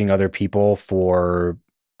start judging other people for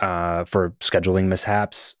scheduling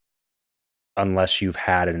mishaps unless you've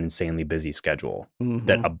had an insanely busy schedule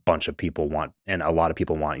that a bunch of people want, and a lot of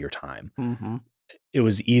people want your time. It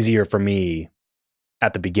was easier for me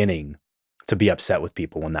at the beginning to be upset with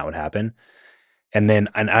people when that would happen. And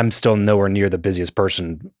I'm still nowhere near the busiest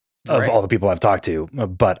person of all the people I've talked to,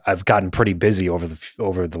 but I've gotten pretty busy over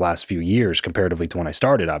the last few years comparatively to when I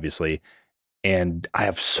started, obviously. And I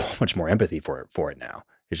have so much more empathy for it now.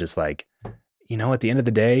 It's just like, you know, at the end of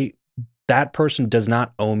the day, that person does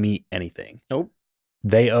not owe me anything. Nope.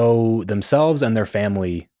 They owe themselves and their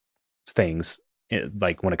family things,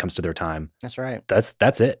 like when it comes to their time. That's right.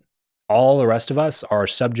 That's it. All the rest of us are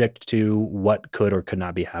subject to what could or could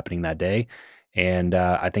not be happening that day. And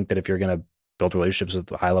I think that if you're going to build relationships with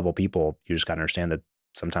high level people, you just got to understand that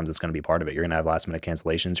sometimes it's going to be part of it. You're going to have last minute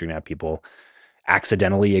cancellations. You're going to have people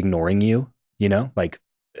accidentally ignoring you, you know, like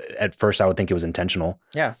at first I would think it was intentional.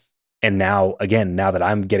 Yeah. And now, again, now that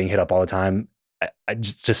I'm getting hit up all the time, I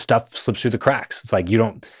just stuff slips through the cracks. It's like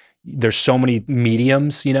there's so many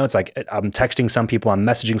mediums, you know, it's like I'm texting some people, I'm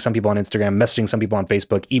messaging some people on Instagram, messaging some people on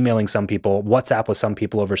Facebook, emailing some people, WhatsApp with some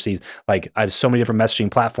people overseas. Like I have so many different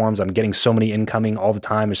messaging platforms. I'm getting so many incoming all the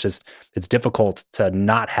time. It's difficult to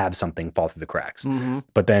not have something fall through the cracks.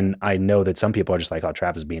 But then I know that some people are just like, oh,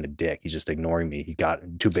 Travis being a dick. He's just ignoring me. He got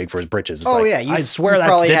too big for his britches. It's I swear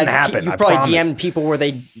that didn't happen. You've probably DM'd people where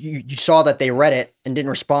you saw that they read it and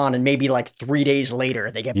didn't respond. And maybe like 3 days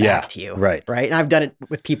later, they get back to you. Right. Right. And I've done it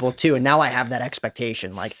with people too. And now I have that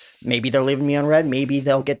expectation. Like maybe they're leaving me unread. Maybe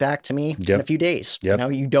they'll get back to me in a few days. You know,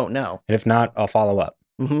 you don't know. And if not, I'll follow up.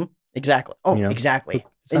 Exactly. Oh, you know, exactly.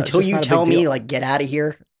 Until you tell me like, get out of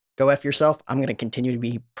here, go F yourself, I'm going to continue to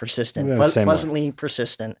be persistent, pleasantly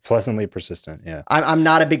persistent. Pleasantly persistent. Yeah. I'm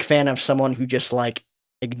not a big fan of someone who just like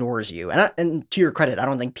ignores you. And to your credit, I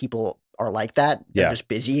don't think people are like that. They're just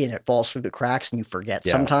busy and it falls through the cracks and you forget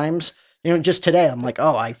sometimes. You know, just today, I'm like,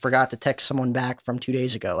 oh, I forgot to text someone back from 2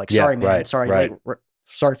 days ago. Like, sorry, man.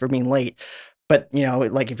 Sorry for being late. But, you know,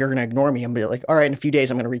 like if you're going to ignore me, I'm going to be like, all right, in a few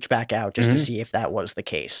days, I'm going to reach back out just to see if that was the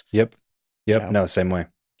case. Yep. You know? No, same way.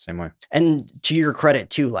 Same way. And to your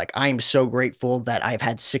credit too, like I'm so grateful that I've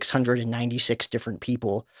had 696 different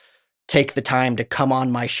people take the time to come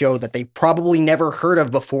on my show that they probably never heard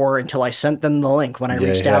of before until I sent them the link when I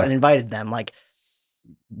reached out and invited them. Like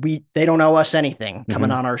they don't owe us anything coming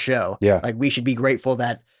on our show. Yeah. Like we should be grateful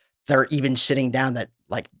that they're even sitting down, that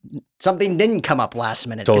like something didn't come up last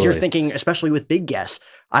minute. Because you're thinking, especially with big guests,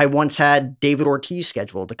 I once had David Ortiz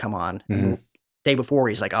scheduled to come on. And day before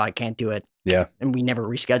he's like, oh, I can't do it. Yeah. And we never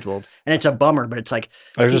rescheduled. And it's a bummer, but it's like,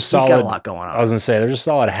 he's got a lot going on. I was going to say, there's a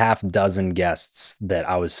solid half dozen guests that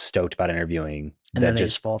I was stoked about interviewing and that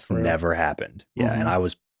just fall through. Never happened. Yeah.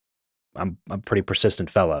 And I'm a pretty persistent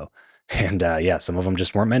fellow. And some of them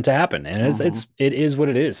just weren't meant to happen. And it is what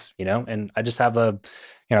it is, you know? And I just have a,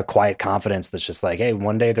 you know, quiet confidence that's just like, hey,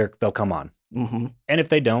 one day they'll come on. And if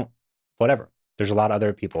they don't, whatever. There's a lot of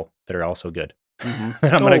other people that are also good.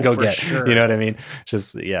 That I'm gonna go get. Sure. You know what I mean?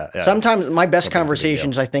 Just Sometimes my best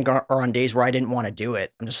conversations, I think, are on days where I didn't want to do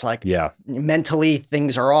it. I'm just like, mentally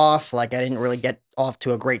things are off. Like I didn't really get off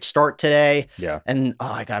to a great start today. Yeah. And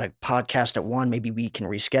I got a podcast at 1. Maybe we can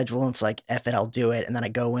reschedule. And it's like, F it, I'll do it. And then I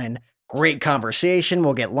go in. Great conversation.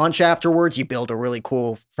 We'll get lunch afterwards. You build a really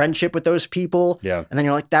cool friendship with those people. Yeah. And then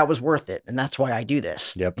you're like, that was worth it. And that's why I do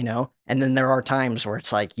this. Yep. You know? And then there are times where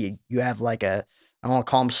it's like you have like I don't want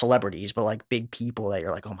to call them celebrities, but like big people that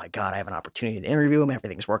you're like, oh my God, I have an opportunity to interview him.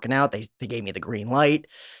 Everything's working out. They gave me the green light.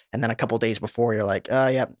 And then a couple days before you're like,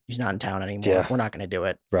 he's not in town anymore. Yeah. We're not going to do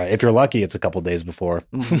it. Right. If you're lucky, it's a couple days before.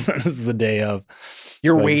 This is the day of.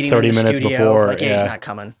 You're waiting 30 in the minutes studio, before. like, he's not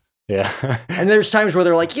coming. Yeah. And there's times where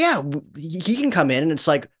they're like, yeah, he can come in. And it's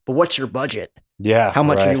like, but what's your budget? Yeah. How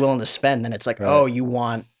much are you willing to spend? And it's like, oh, you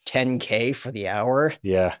want $10K for the hour?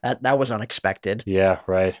 Yeah. That was unexpected. Yeah.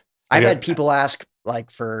 Right. I've had people ask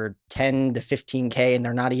like for 10 to 15K and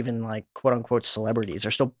they're not even like quote unquote celebrities.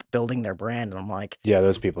 They're still building their brand. And I'm like, yeah,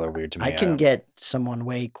 those people are weird to me. I can get someone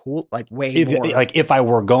way cool, like way more. Like if I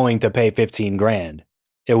were going to pay 15 grand,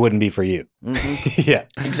 it wouldn't be for you. Yeah.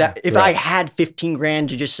 Exactly. If I had 15 grand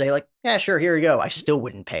to just say like, yeah, sure, here you go, I still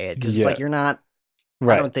wouldn't pay it. Cause it's like, you're not,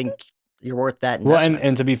 I don't think you're worth that investment. Well,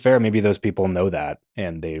 and to be fair, maybe those people know that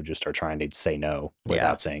and they just are trying to say no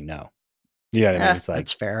without saying no. You know what I mean? It's like,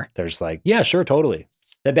 that's fair. There's like, yeah, sure, totally.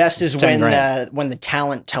 The best is when the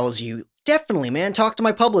talent tells you, definitely, man, talk to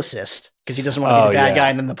my publicist, because he doesn't want to be the bad guy,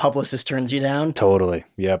 and then the publicist turns you down. Totally.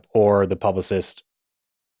 Yep. Or the publicist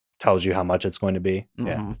tells you how much it's going to be.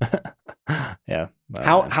 Yeah. Yeah.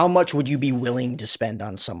 How much would you be willing to spend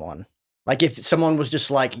on someone? Like if someone was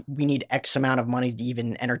just like, we need X amount of money to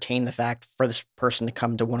even entertain the fact for this person to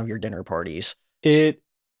come to one of your dinner parties. It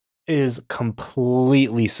is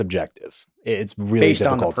completely subjective. It's really Based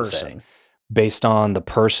on the difficult to say. person. Based on the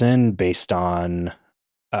person, based on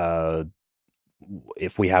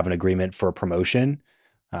if we have an agreement for a promotion,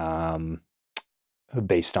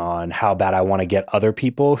 based on how bad I want to get other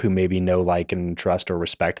people who maybe know, like, and trust or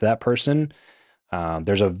respect that person.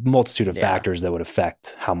 There's a multitude of factors that would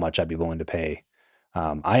affect how much I'd be willing to pay.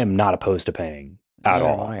 I am not opposed to paying at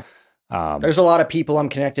all. There's a lot of people I'm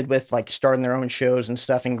connected with, like starting their own shows and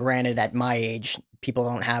stuff. And granted, at my age, people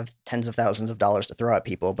don't have tens of thousands of dollars to throw at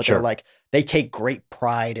people, but they're like, they take great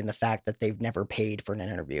pride in the fact that they've never paid for an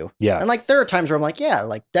interview. Yeah. And like, there are times where I'm like, yeah,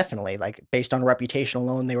 like definitely, like based on reputation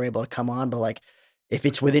alone, they were able to come on. But like, if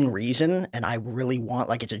it's within reason and I really want,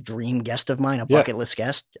 like, it's a dream guest of mine, a bucket list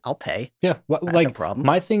guest, I'll pay. Yeah. Well, like, no problem.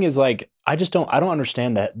 My thing is like, I don't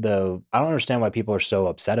understand that I don't understand why people are so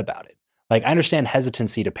upset about it. Like, I understand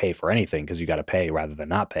hesitancy to pay for anything because you got to pay rather than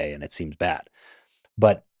not pay, and it seems bad.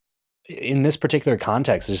 But in this particular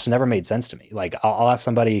context, it just never made sense to me. Like, I'll ask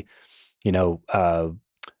somebody, you know,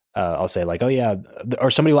 I'll say like, oh yeah, or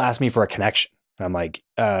somebody will ask me for a connection, and I'm like,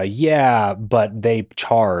 yeah, but they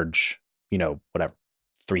charge, you know, whatever,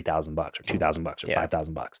 $3,000 or $2,000 or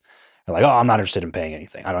 $5,000. They're like, oh, I'm not interested in paying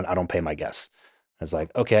anything. I don't pay my guests. I was like,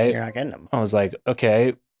 okay, you're not getting them. I was like,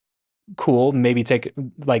 okay, cool. Maybe take,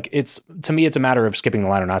 like, to me, it's a matter of skipping the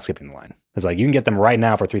line or not skipping the line. It's like, you can get them right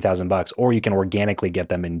now for $3,000, or you can organically get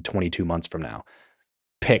them in 22 months from now.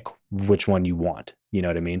 Pick which one you want. You know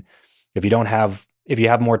what I mean? If you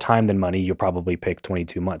have more time than money, you'll probably pick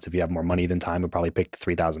 22 months. If you have more money than time, you'll probably pick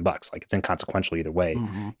 $3,000. Like, it's inconsequential either way,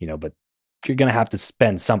 you know, but you're going to have to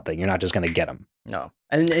spend something. You're not just going to get them. No.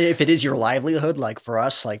 And if it is your livelihood, like for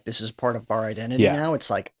us, like this is part of our identity now. It's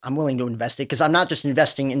like, I'm willing to invest it because I'm not just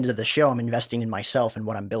investing into the show. I'm investing in myself and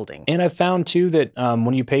what I'm building. And I've found too that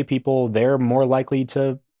when you pay people, they're more likely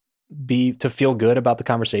to feel good about the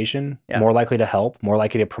conversation, more likely to help, more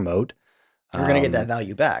likely to promote. You're going to get that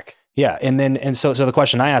value back. Yeah. And so the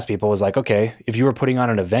question I asked people was like, okay, if you were putting on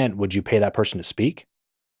an event, would you pay that person to speak?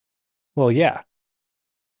 Well, yeah.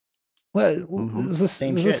 Well, it's the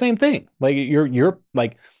same thing. Like you're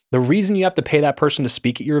like, the reason you have to pay that person to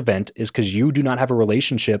speak at your event is because you do not have a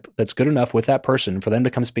relationship that's good enough with that person for them to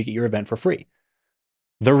come speak at your event for free.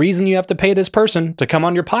 The reason you have to pay this person to come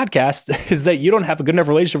on your podcast is that you don't have a good enough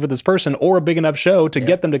relationship with this person or a big enough show to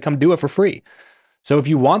get them to come do it for free. So if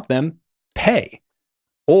you want them, pay,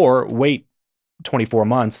 or wait 24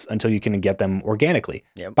 months until you can get them organically.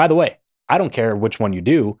 By the way, I don't care which one you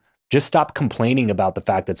do. Just stop complaining about the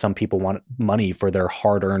fact that some people want money for their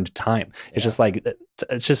hard-earned time. It's just like,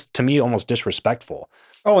 it's just, to me, almost disrespectful.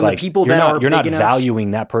 Oh, it's and like, the people that you're not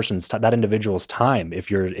valuing that that individual's time. If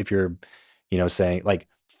you're, you know, saying like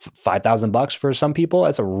 $5,000 for some people,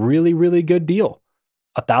 that's a really, really good deal.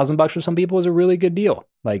 $1,000 for some people is a really good deal.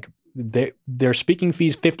 Like their speaking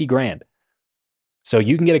fees, 50 grand. So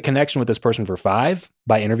you can get a connection with this person for $5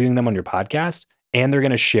 by interviewing them on your podcast, and they're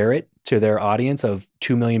going to share it to their audience of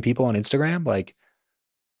 2 million people on Instagram. Like,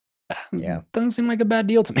 doesn't seem like a bad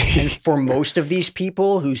deal to me. And for most of these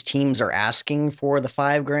people whose teams are asking for the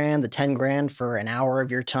 $5 grand, the 10 grand for an hour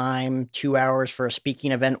of your time, 2 hours for a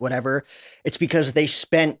speaking event, whatever, it's because they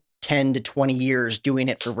spent 10 to 20 years doing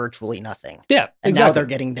it for virtually nothing. Yeah, and now they're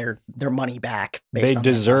getting their money back. They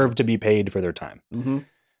deserve to be paid for their time.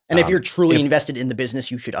 And if you're truly invested in the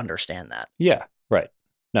business, you should understand that. Yeah, right.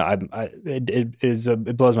 No,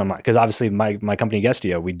 it blows my mind because obviously my company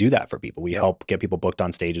Guestio, we do that for people. We help get people booked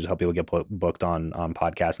on stages, help people get booked on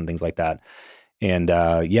podcasts and things like that. And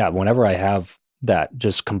whenever I have that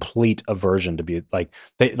just complete aversion to be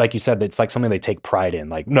like you said, it's like something they take pride in.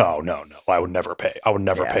 Like, no, I would never pay. I would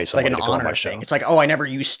never pay someone to go on my show. It's like, oh, I never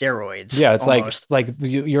use steroids. Yeah, it's like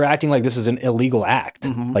you're acting like this is an illegal act.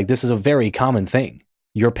 Like this is a very common thing.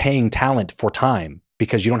 You're paying talent for time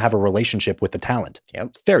because you don't have a relationship with the talent.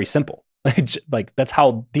 It's very simple. Like that's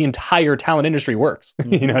how the entire talent industry works.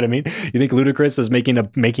 You know what I mean? You think Ludacris is making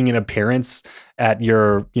an appearance at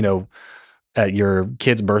your, you know, at your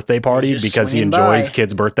kid's birthday party because he enjoys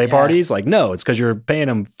kids' birthday parties? Like, no, it's because you're paying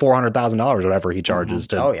him $400,000, whatever he charges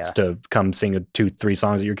to come sing 2-3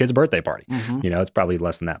 songs at your kid's birthday party. You know, it's probably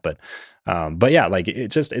less than that, but yeah, like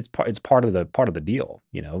it's part of the deal,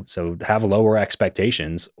 you know. So have lower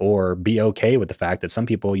expectations or be okay with the fact that some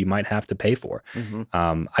people you might have to pay for.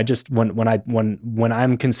 I just when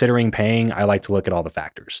I'm considering paying, I like to look at all the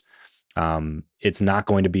factors. It's not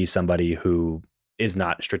going to be somebody who is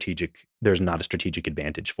not strategic. There's not a strategic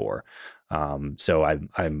advantage for. So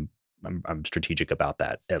I'm I'm strategic about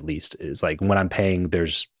that. At least is like when I'm paying,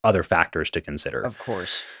 there's other factors to consider. Of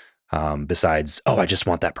course. Besides, oh, I just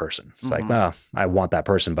want that person. It's like, well, I want that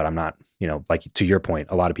person, but I'm not, you know, like to your point,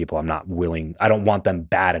 a lot of people, I'm not willing. I don't want them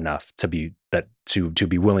bad enough to be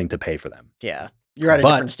be willing to pay for them. Yeah. You're at a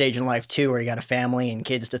different stage in life too, where you got a family and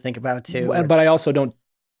kids to think about too. But I also don't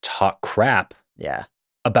talk crap yeah.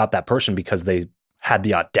 about that person because they had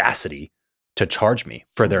the audacity to charge me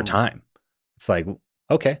for their time. It's like,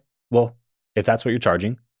 okay, well, if that's what you're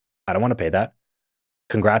charging, I don't want to pay that.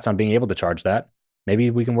 Congrats on being able to charge that.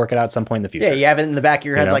 Maybe we can work it out at some point in the future. Yeah, you have it in the back of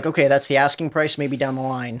your head, like, okay, that's the asking price, maybe down the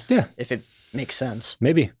line. Yeah. If it makes sense.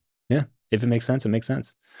 Maybe. Yeah. If it makes sense, it makes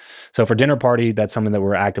sense. So for dinner party, that's something that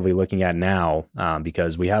we're actively looking at now,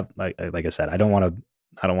 because we have, like I said, I don't want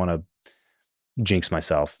to jinx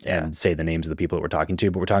myself and say the names of the people that we're talking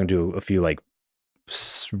to, but we're talking to a few like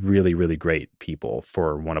really, really great people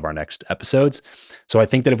for one of our next episodes. So I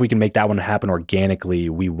think that if we can make that one happen organically,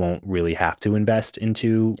 we won't really have to invest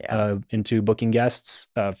into booking guests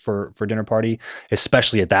for dinner party,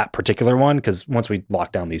 especially at that particular one. Because once we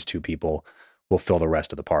lock down these two people, we'll fill the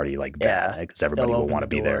rest of the party like that, because everybody will want to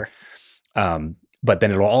be there. But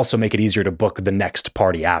then it'll also make it easier to book the next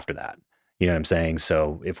party after that. You know what I'm saying?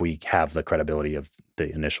 So if we have the credibility of the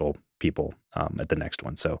initial people at the next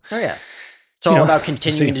one. So it's all about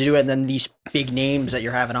continuing to do it, and then these big names that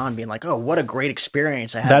you're having on being like, oh, what a great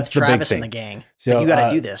experience I had with Travis and the gang. So you got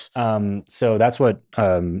to do this. So that's what,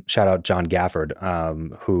 shout out John Gafford,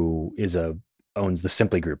 who owns the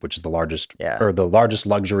Simply Group, which is the largest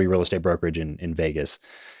luxury real estate brokerage in Vegas.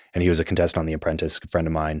 And he was a contestant on The Apprentice, a friend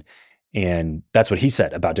of mine. And that's what he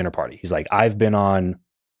said about dinner party. He's like, I've been on,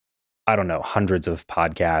 I don't know, hundreds of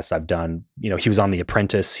podcasts. I've done, he was on The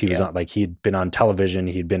Apprentice. He was on, like, he'd been on television.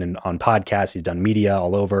 He'd been on podcasts. He's done media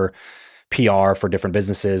all over, PR for different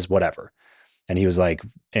businesses, whatever. And he was like,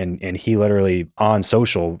 and he literally on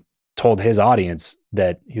social told his audience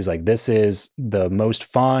that he was like, this is the most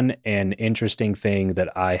fun and interesting thing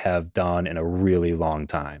that I have done in a really long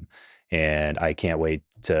time. And I can't wait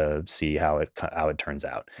to see how it turns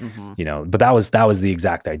out, but that was the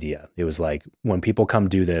exact idea. It was like, when people come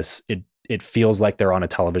do this, it feels like they're on a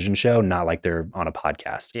television show, not like they're on a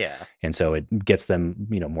podcast. Yeah. And so it gets them,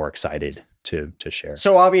 more excited to share.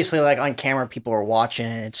 So obviously, like, on camera, people are watching,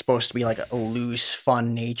 and it's supposed to be like a loose,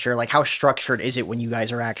 fun nature. Like, how structured is it when you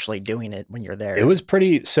guys are actually doing it when you're there? It was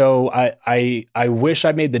pretty, so I wish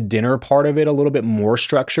I made the dinner part of it a little bit more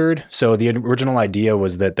structured. So the original idea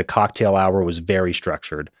was that the cocktail hour was very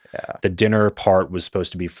structured. Yeah. The dinner part was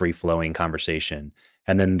supposed to be free-flowing conversation.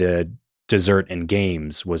 And then the dessert and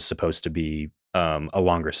games was supposed to be a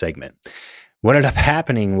longer segment. What ended up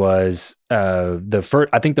happening was I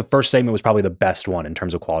think the first segment was probably the best one in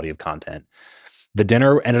terms of quality of content. The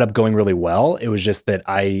dinner ended up going really well. It was just that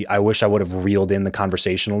I wish I would have reeled in the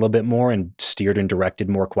conversation a little bit more and steered and directed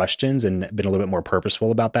more questions and been a little bit more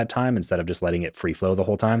purposeful about that time instead of just letting it free flow the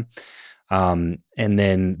whole time. And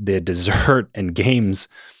then the dessert and games,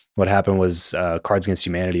 what happened was Cards Against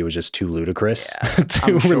Humanity was just too ludicrous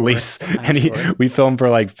to release. We filmed for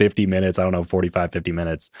like 50 minutes, I don't know, 45, 50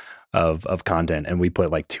 minutes of content. And we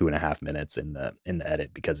put like 2.5 minutes in the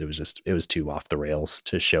edit because it was too off the rails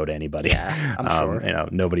to show to anybody. Yeah, I'm sure.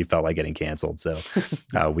 Nobody felt like getting canceled. So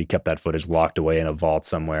we kept that footage locked away in a vault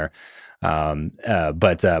somewhere.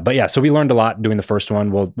 But yeah, so we learned a lot doing the first one.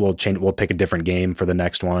 We'll pick a different game for the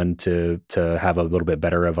next one to have a little bit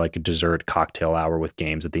better of like a dessert cocktail hour with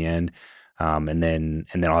games at the end. And then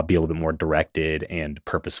I'll be a little bit more directed and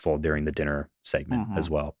purposeful during the dinner segment as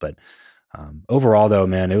well. But overall though,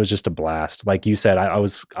 man, it was just a blast. Like you said, I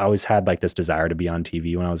always had like this desire to be on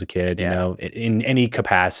TV when I was a kid, in any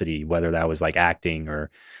capacity, whether that was like acting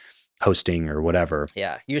or hosting or whatever.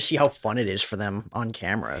 Yeah. You see how fun it is for them on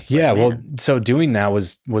camera. It's so doing that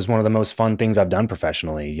was one of the most fun things I've done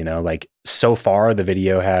professionally, like so far the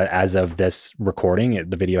video as of this recording,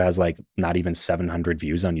 the video has like not even 700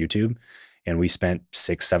 views on YouTube. And we spent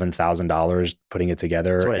 $6,000-7,000 putting it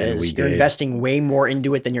together. That's what it is. You're investing way more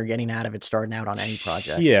into it than you're getting out of it starting out on any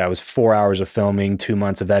project. Yeah, it was 4 hours of filming, 2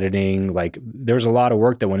 months of editing. Like there's a lot of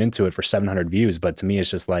work that went into it for 700 views. But to me, it's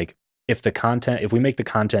just like, if we make the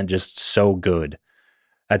content just so good,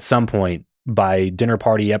 at some point by Dinner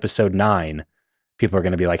Party episode 9, people are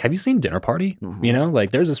going to be like, have you seen Dinner Party?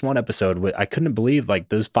 Like there's this one episode I couldn't believe like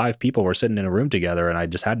those 5 people were sitting in a room together and I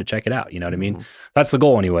just had to check it out. You know what I mean? That's the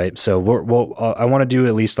goal anyway. So I want to do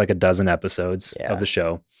at least like a dozen episodes of the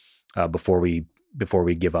show before we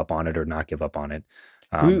give up on it or not give up on it.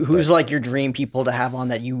 Who's like your dream people to have on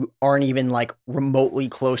that you aren't even like remotely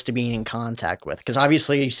close to being in contact with? Because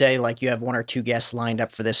obviously you say like you have 1 or 2 guests lined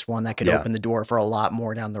up for this one that could open the door for a lot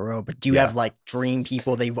more down the road. But do you have like dream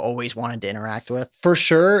people that you've always wanted to interact with? For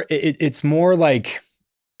sure. It's more like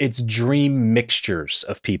it's dream mixtures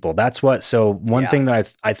of people. That's what, so one thing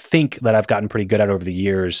that I think that I've gotten pretty good at over the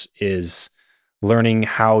years is learning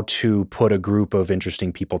how to put a group of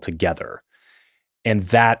interesting people together. And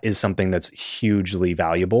that is something that's hugely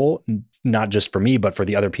valuable, not just for me, but for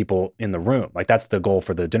the other people in the room. Like that's the goal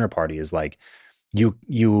for the dinner party is like,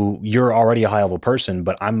 you're already a high level person,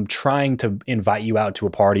 but I'm trying to invite you out to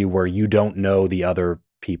a party where you don't know the other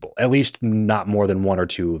people, at least not more than 1 or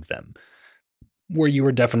 2 of them, where you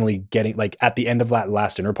were definitely getting like at the end of that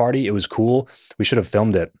last dinner party, it was cool. We should have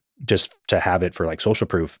filmed it just to have it for like social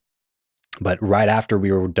proof. But right after we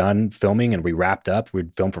were done filming and we wrapped up,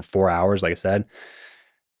 we'd filmed for 4 hours. Like I said,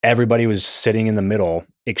 everybody was sitting in the middle,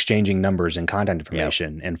 exchanging numbers and content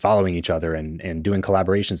information and following each other and doing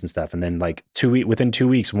collaborations and stuff. And then like within 2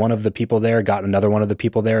 weeks, one of the people there got another one of the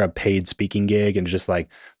people there, a paid speaking gig. And just like,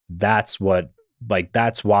 that's why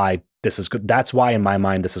this is good. That's why in my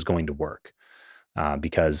mind, this is going to work.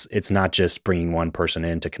 Because it's not just bringing one person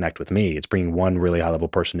in to connect with me. It's bringing one really high level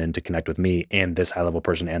person in to connect with me and this high level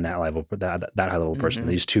person and that high level person.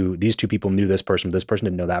 These two people knew this person. This person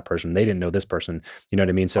didn't know that person. They didn't know this person. You know what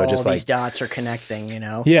I mean? So all just these dots are connecting, you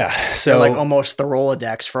know? Yeah. So they're like almost the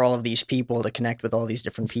Rolodex for all of these people to connect with all these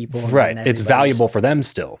different people. Right. It's valuable for them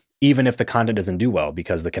still, even if the content doesn't do well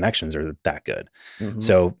because the connections are that good.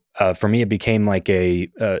 So for me, it became like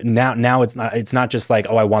now it's not just like,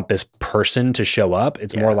 oh, I want this person to show up.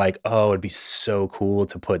 It's more like, oh, it'd be so cool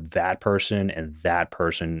to put that person and that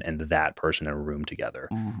person and that person in a room together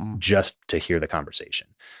just to hear the conversation.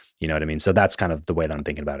 You know what I mean? So that's kind of the way that I'm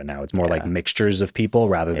thinking about it now. It's more like mixtures of people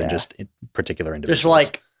rather than just particular individuals. Just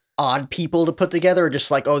like odd people to put together, or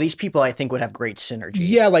just like, oh, these people I think would have great synergy.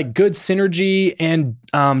 Yeah, like good synergy and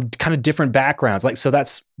kind of different backgrounds. Like, so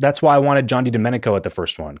that's why I wanted John DiDomenico at the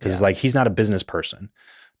first one, because like he's not a business person.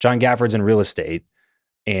 John Gafford's in real estate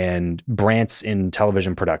and Brant's in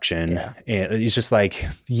television production. And he's just like,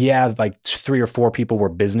 like 3 or 4 people were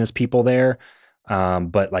business people there.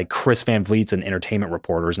 But like Chris Van Vliet's an entertainment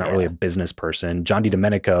reporter, is not really a business person. John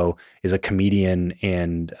DiDomenico is a comedian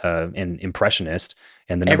and an impressionist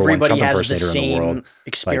and the number one Trump impersonator in the world.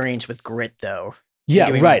 Experience with grit, though. Yeah,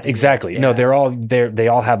 right. Exactly. No, they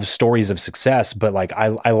all have stories of success, but like I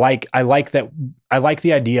like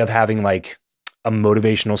the idea of having like a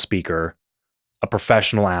motivational speaker, a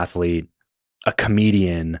professional athlete, a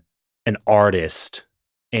comedian, an artist,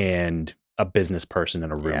 and a business person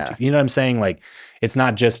in a room. You know what I'm saying? Like, it's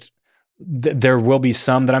not just, there will be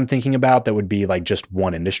some that I'm thinking about that would be like just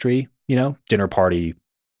one industry, you know, dinner party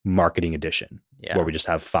marketing edition, where we just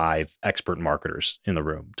have 5 expert marketers in the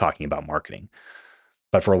room talking about marketing.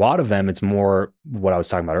 But for a lot of them, it's more what I was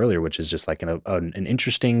talking about earlier, which is just like an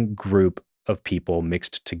interesting group of people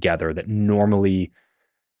mixed together that normally,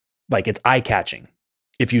 like, it's eye-catching.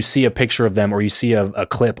 If you see a picture of them or you see a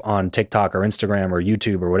clip on TikTok or Instagram or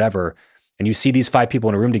YouTube or whatever, and you see these 5 people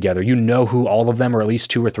in a room together, you know who all of them or at least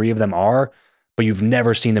 2 or 3 of them are, but you've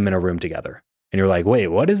never seen them in a room together. And you're like, wait,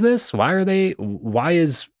 what is this? Why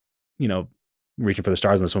is, you know, reaching for the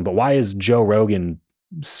stars in this one, but why is Joe Rogan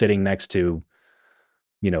sitting next to,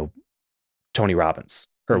 you know, Tony Robbins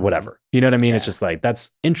or whatever? You know what I mean? It's just like,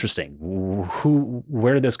 that's interesting.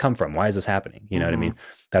 Where did this come from? Why is this happening? You know what I mean?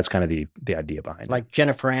 That's kind of the idea behind it. Like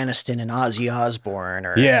Jennifer Aniston and Ozzy Osbourne,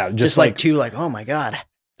 or just like 2, like, oh my God,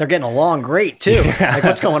 they're getting along great too. Like,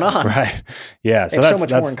 what's going on? Right. Yeah. So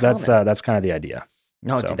that's kind of the idea.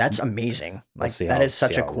 No, dude, that's amazing. Like, that is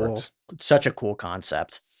such a cool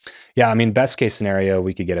concept. Yeah. I mean, best case scenario,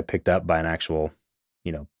 we could get it picked up by an actual,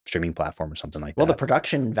 you know, streaming platform or something like that. Well, the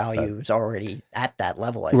production value is already at that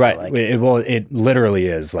level. I feel like. It literally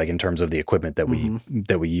is, like, in terms of the equipment that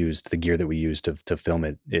we used, the gear that we used to film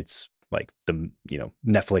it. It's like you know,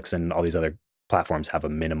 Netflix and all these other platforms have a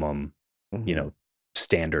minimum, you know,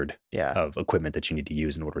 standard of equipment that you need to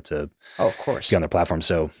use in order to of course be on their platform.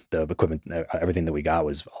 So the equipment, everything that we got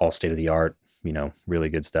was all state of the art, you know, really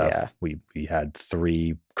good stuff. We had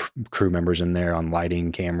 3 crew members in there on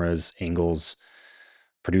lighting, cameras, angles,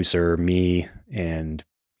 producer, me, and,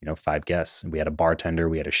 you know, 5 guests. And we had a bartender,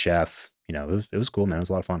 we had a chef. You know, it was cool, man. It was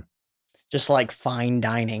a lot of fun. Just like fine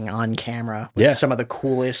dining on camera with some of the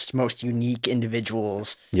coolest, most unique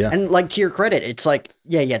individuals. Yeah. And like, to your credit, it's like,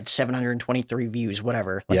 you had 723 views,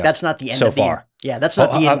 whatever. Like, that's not the end Yeah, that's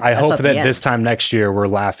not the end. I hope that this time next year we're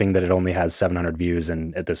laughing that it only has 700 views,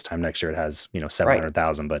 and at this time next year it has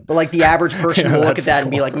 700,000. But like the average person will look at that and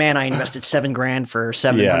be like, "Man, I invested $7,000 for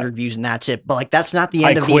 700 views, and that's it." But like that's not the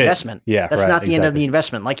end of the investment. Yeah, that's not the end of the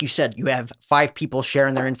investment. Like you said, you have 5 people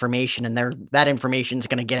sharing their information, and that information is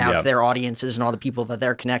going to get out to their audiences and all the people that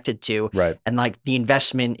they're connected to. Right. And like the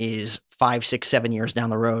investment is 5, 6, 7 years down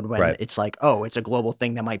the road when it's like, oh, it's a global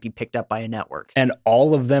thing that might be picked up by a network. And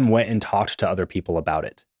all of them went and talked to other people about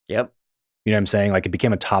it. Yep. You know what I'm saying? Like it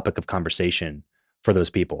became a topic of conversation for those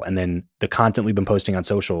people. And then the content we've been posting on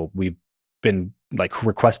social, we've been like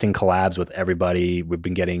requesting collabs with everybody. We've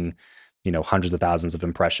been getting, hundreds of thousands of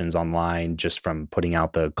impressions online just from putting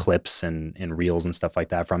out the clips and reels and stuff like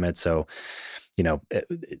that from it. So,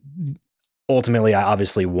 ultimately I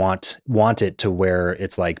obviously want it to where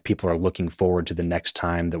it's like people are looking forward to the next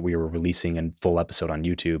time that we were releasing a full episode on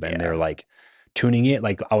YouTube, and they're like tuning it.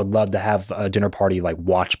 Like I would love to have a dinner party, like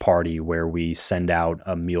watch party, where we send out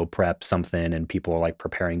a meal prep something and people are like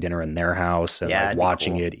preparing dinner in their house and like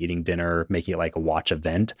watching it, eating dinner, making it like a watch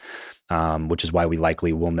event. Which is why we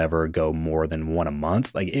likely will never go more than one a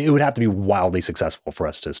month. Like it would have to be wildly successful for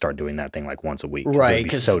us to start doing that thing like once a week. Right. It'd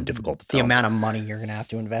be so difficult to film. The amount of money you're going to have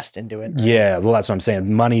to invest into it. Right? Yeah. Well, that's what I'm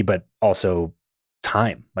saying. Money, but also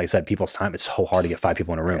time. Like I said, people's time. It's so hard to get 5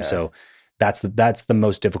 people in a room. Yeah. So that's the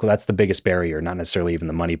most difficult. That's the biggest barrier, not necessarily even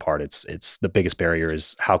the money part. It's the biggest barrier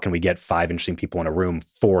is how can we get 5 interesting people in a room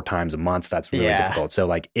 4 times a month? That's really difficult. So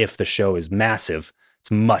like if the show is massive, it's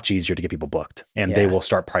much easier to get people booked, and they will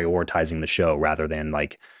start prioritizing the show rather than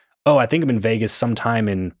like, oh, I think I'm in Vegas sometime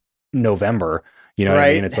in November. You know what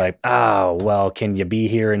I mean? It's like, oh, well, can you be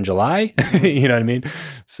here in July? You know what I mean?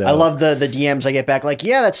 So I love the DMs I get back like,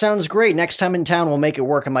 yeah, that sounds great. Next time in town, we'll make it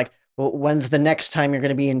work. I'm like, well, when's the next time you're going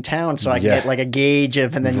to be in town? So I can get like a gauge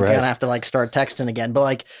of, and then you're going to have to like start texting again. But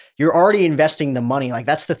like, you're already investing the money. Like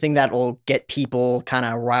that's the thing that will get people kind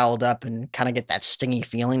of riled up and kind of get that stingy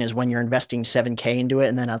feeling is when you're investing $7,000 into it.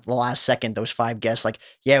 And then at the last second, those 5 guests, like,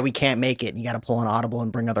 yeah, we can't make it. And you got to pull an audible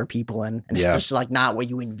and bring other people in. And it's just like not what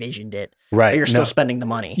you envisioned it. Right. But you're still spending the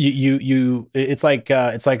money. It's like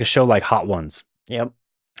a show like Hot Ones. Yep.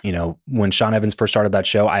 When Sean Evans first started that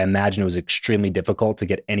show, I imagine it was extremely difficult to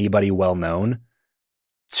get anybody well-known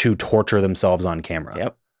to torture themselves on camera.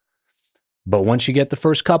 Yep. But once you get the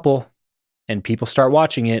first couple and people start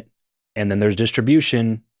watching it, and then there's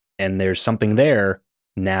distribution and there's something there,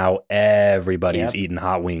 now everybody's eating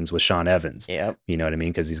hot wings with Sean Evans. Yep. You know what I mean?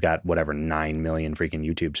 Because he's got whatever 9 million freaking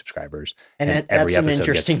YouTube subscribers. And that's an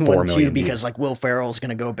interesting one too, because like Will Ferrell's going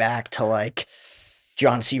to go back to like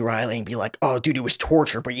John C. Reilly and be like, oh, dude, it was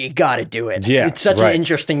torture, but you got to do it. Yeah, it's such an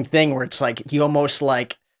interesting thing where it's like you almost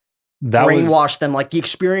like brainwashed them. Like the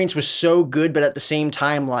experience was so good, but at the same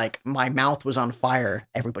time, like my mouth was on fire.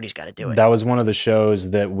 Everybody's got to do it. That was one of the shows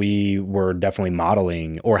that we were definitely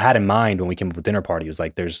modeling or had in mind when we came up with Dinner Party. It was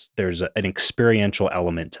like there's an experiential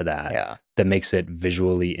element to that that makes it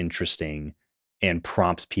visually interesting and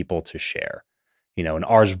prompts people to share. And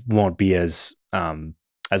ours won't be as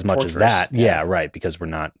much as that. Yeah, right. Because we're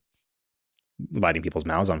not lighting people's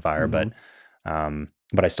mouths on fire, but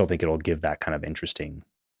I still think it'll give that kind of interesting,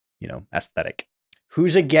 aesthetic.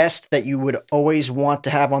 Who's a guest that you would always want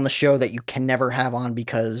to have on the show that you can never have on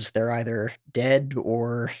because they're either dead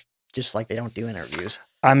or just like they don't do interviews?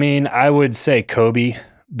 I mean, I would say Kobe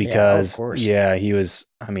because he was,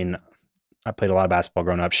 I played a lot of basketball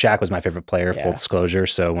growing up. Shaq was my favorite player, full disclosure.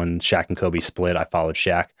 So when Shaq and Kobe split, I followed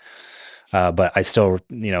Shaq. But I still,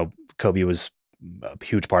 Kobe was a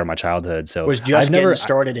huge part of my childhood. So was just getting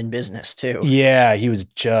started in business too. Yeah, he was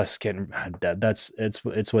just getting.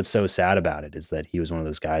 It's what's so sad about it is that he was one of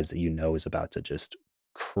those guys that is about to just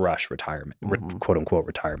crush retirement, quote unquote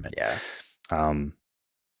retirement. Yeah,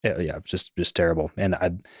 just terrible. And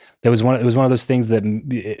it was one of those things that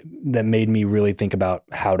made me really think about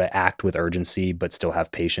how to act with urgency but still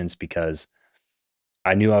have patience, because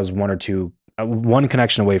I knew I was one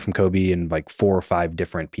connection away from Kobe and like 4 or 5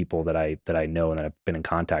 different people that I know and that I've been in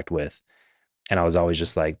contact with. And I was always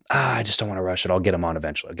just like, I just don't want to rush it. I'll get him on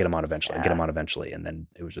eventually. I'll get him on eventually. I'll get him on eventually. And then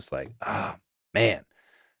it was just like, man,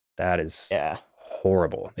 that is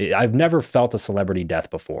horrible. I've never felt a celebrity death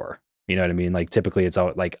before. You know what I mean? Like typically it's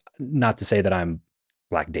all like, not to say that I'm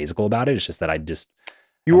lackadaisical about it. It's just that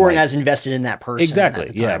you weren't as invested in that person. Exactly. At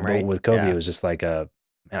the time, right? But with Kobe, it was just like man,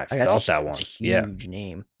 I felt that one. It's a huge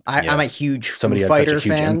name. I'm a huge Somebody Foo Fighter had such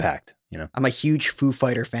a huge fan. impact, I'm a huge Foo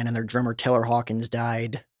Fighter fan, and their drummer Taylor Hawkins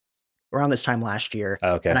died around this time last year.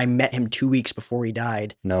 Okay. And I met him 2 weeks before he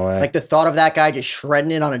died. No way. Like the thought of that guy just shredding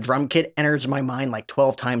it on a drum kit enters my mind like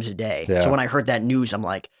 12 times a day. Yeah. So when I heard that news, I'm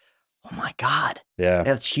like, Oh my God. Yeah.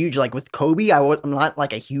 That's huge. Like with Kobe, I'm not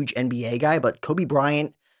like a huge NBA guy, but Kobe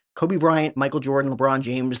Bryant, Michael Jordan, LeBron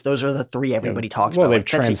James, those are the three everybody talks well, about. they've Like,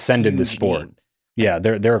 that's a transcended the huge sport. name. Yeah,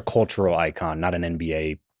 they're a cultural icon, not an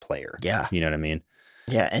NBA player. Yeah. You know what I mean?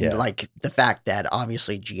 Yeah, and Yeah. like the fact that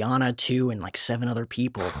obviously Gianna too, and like 7 other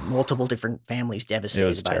people, multiple different families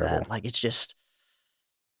devastated by terrible. that. Like it's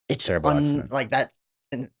Terrible accident. like that,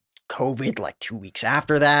 and COVID like 2 weeks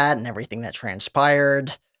after that, and everything that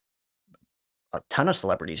transpired. A ton of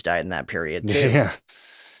celebrities died in that period too. Yeah.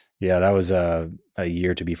 Yeah, that was a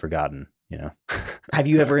year to be forgotten, you know. Have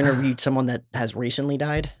you ever interviewed someone that has recently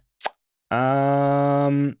died? I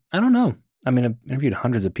don't know. I mean, I've interviewed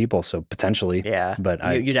hundreds of people, so potentially. Yeah,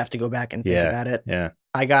 but you'd have to go back and think about it. Yeah.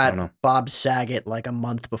 I got Bob Saget like a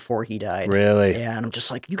month before he died. Really? Yeah, and I'm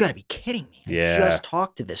just like, you got to be kidding me. Yeah. I just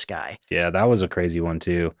talked to this guy. Yeah, that was a crazy one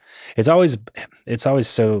too. It's always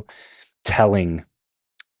so telling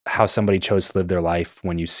how somebody chose to live their life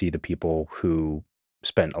when you see the people who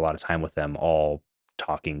spent a lot of time with them all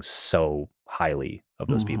talking so highly of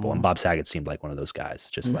those people. And Bob Saget seemed like one of those guys,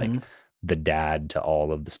 just like the dad to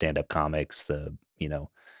all of the stand-up comics, the, you know,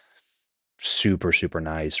 super, super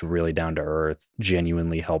nice, really down to earth,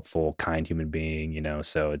 genuinely helpful, kind human being, you know.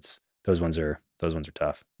 So those ones are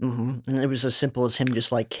tough. And it was as simple as him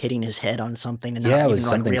just like hitting his head on something and it not was even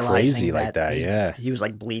something like crazy realizing like that. Yeah. He was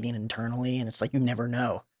like bleeding internally, and it's like, you never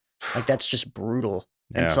know. Like, that's just brutal.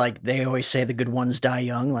 And it's like they always say the good ones die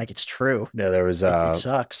young. Like, it's true. Yeah, there was it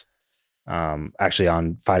sucks. Actually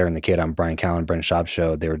on Fighter and the Kid on Brian Callen, Brendan Schaub's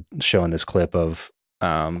show, they were showing this clip of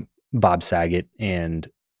Bob Saget and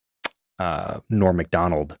Norm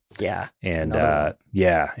Macdonald. Yeah. And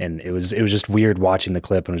and it was just weird watching the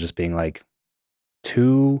clip and just being like,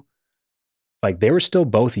 they were still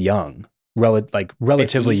both young.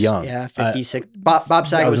 Relatively 50s, young. Yeah, 56. Bob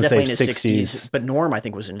Saget was definitely in his 60s, but Norm, I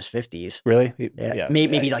think, was in his 50s. Really? Yeah.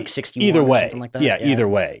 Maybe like 61 either way, or something like that. Yeah, either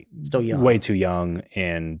way. Still young. Way too young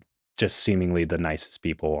and just seemingly the nicest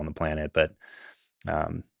people on the planet. But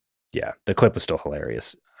yeah, the clip was still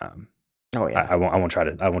hilarious. Oh yeah. I won't try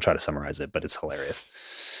to summarize it, but it's hilarious.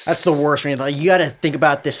 That's the worst when you're like, you got to think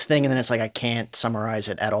about this thing, and then it's like, I can't summarize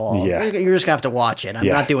it at all. Yeah. You're just gonna have to watch it. I'm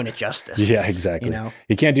not doing it justice. Yeah, exactly. You know,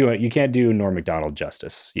 you can't do it. You can't do Norm Macdonald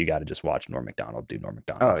justice. You got to just watch Norm Macdonald do Norm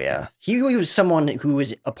Macdonald. Oh yeah, he was someone who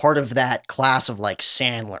was a part of that class of like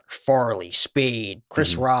Sandler, Farley, Spade,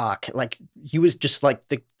 Chris Rock. Like, he was just like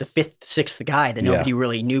the 5th, 6th guy that nobody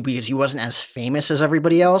really knew because he wasn't as famous as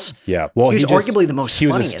everybody else. Yeah, well, he was arguably the most. He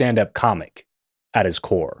was funniest. a stand-up comic at his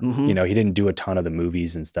core. You know, he didn't do a ton of the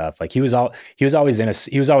movies and stuff. Like, he was always in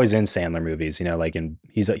Sandler movies, you know, like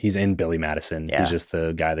he's in Billy Madison. He's just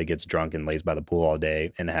the guy that gets drunk and lays by the pool all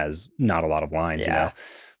day and has not a lot of lines, you know.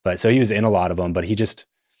 But so he was in a lot of them, but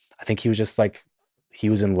I think he was just like, he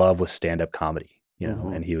was in love with stand-up comedy, you know,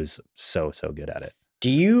 and he was so good at it. Do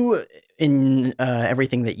you, in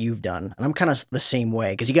everything that you've done, and I'm kind of the same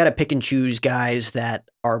way, because you got to pick and choose guys that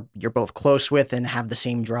you're both close with and have the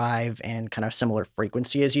same drive and kind of similar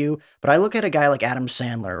frequency as you. But I look at a guy like Adam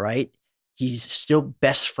Sandler, right? He's still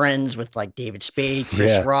best friends with like David Spade,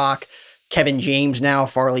 Chris Rock, Kevin James now.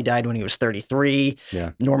 Farley died when he was 33.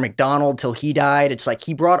 Yeah. Norm Macdonald till he died. It's like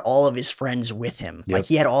he brought all of his friends with him. Like,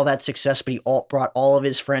 he had all that success, but he brought all of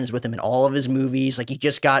his friends with him in all of his movies. Like, he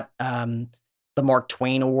just got the Mark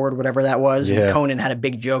Twain Award, whatever that was. And Conan had a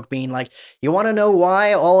big joke being like, you want to know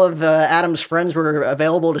why all of Adam's friends were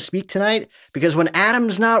available to speak tonight? Because when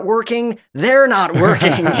Adam's not working, they're not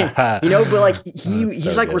working. You know, but like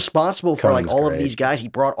he's like responsible for like all of these guys. He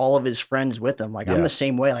brought all of his friends with him. Like, I'm the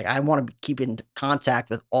same way. Like, I want to keep in contact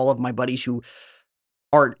with all of my buddies who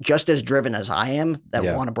are just as driven as I am, that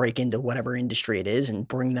want to break into whatever industry it is, and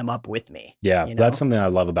bring them up with me. Yeah, you know? That's something I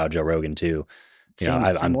love about Joe Rogan too.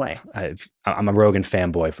 Same way. I'm a Rogan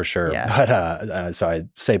fanboy for sure, but so I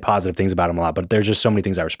say positive things about him a lot. But there's just so many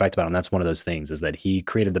things I respect about him. That's one of those things, is that he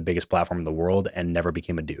created the biggest platform in the world and never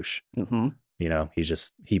became a douche. You know,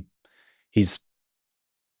 he's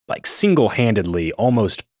like single-handedly,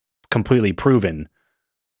 almost completely proven,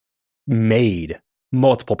 made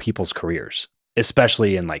multiple people's careers,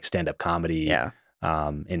 especially in like stand-up comedy.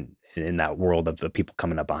 In that world of the people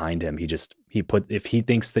coming up behind him, if he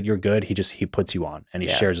thinks that you're good, he puts you on, and he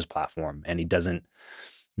shares his platform, and he doesn't,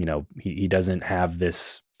 you know, he doesn't have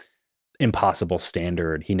this impossible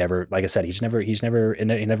standard. He never, like I said, he never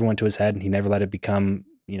went to his head, and he never let it become,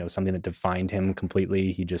 you know, something that defined him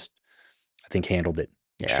completely. He just, I think, handled it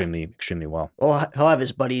extremely well. Well, he'll have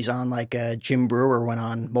his buddies on, like Jim Brewer went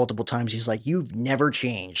on multiple times. He's like, "You've never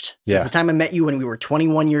changed since the time I met you when we were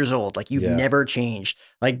 21 years old. Like you've never changed."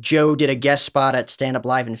 Like Joe did a guest spot at Stand Up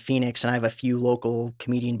Live in Phoenix, and I have a few local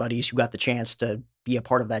comedian buddies who got the chance to be a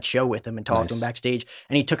part of that show with him and talk to him backstage.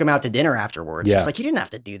 And he took him out to dinner afterwards. It's like, you didn't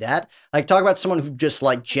have to do that. Like talk about someone who just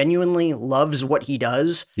like genuinely loves what he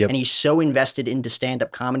does. And he's so invested into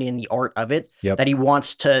stand-up comedy and the art of it that he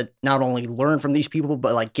wants to not only learn from these people,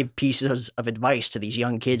 but like give pieces of advice to these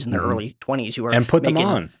young kids in their early 20s who are and put them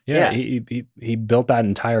on. He built that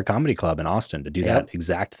entire comedy club in Austin to do that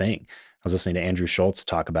exact thing. I was listening to Andrew Schultz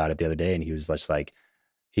talk about it the other day, and he was just like,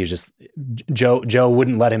 Joe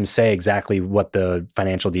wouldn't let him say exactly what the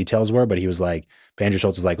financial details were, but he was like, Andrew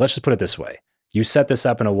Schultz was like, let's just put it this way. You set this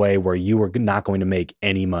up in a way where you were not going to make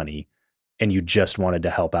any money and you just wanted to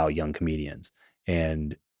help out young comedians.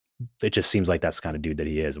 And it just seems like that's the kind of dude that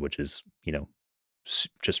he is, which is, you know,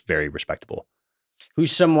 just very respectable.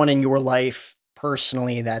 Who's someone in your life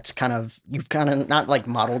personally that's kind of, you've kind of not like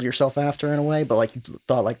modeled yourself after in a way, but like you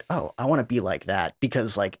thought like, oh, I want to be like that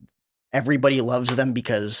because like everybody loves them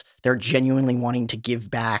because they're genuinely wanting to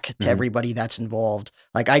give back to everybody that's involved.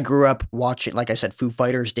 Like I grew up watching, like I said, Foo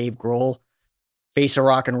Fighters, Dave Grohl, face of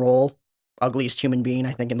rock and roll, ugliest human being,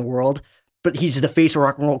 I think, in the world. But he's the face of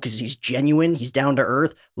rock and roll because he's genuine, he's down to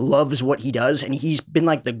earth, loves what he does, and he's been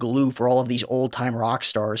like the glue for all of these old time rock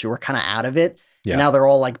stars who are kind of out of it. And now they're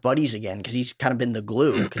all like buddies again because he's kind of been the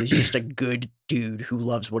glue because he's just a good dude who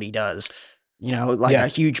loves what he does. You know, like a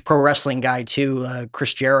huge pro wrestling guy too,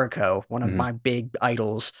 Chris Jericho, one of my big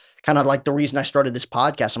idols. Kind of like the reason I started this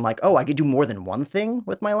podcast. I'm like, oh, I could do more than one thing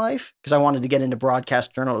with my life because I wanted to get into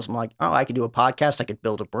broadcast journalism. I'm like, oh, I could do a podcast. I could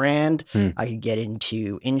build a brand. I could get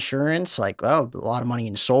into insurance. Like, oh, a lot of money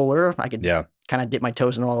in solar. I could kind of dip my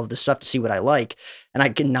toes in all of this stuff to see what I like. And I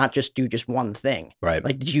could not just do just one thing. Right.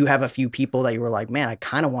 Like, did you have a few people that you were like, man, I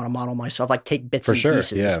kind of want to model myself, like take bits and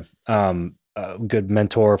pieces? Yeah. A good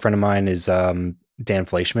mentor friend of mine is Dan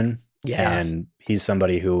Fleischman. And he's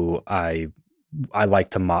somebody who I would like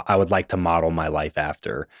to model my life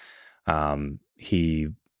after.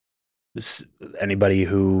 Anybody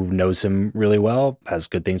who knows him really well has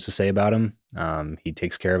good things to say about him. He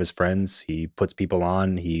takes care of his friends. He puts people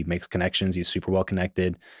on. He makes connections. He's super well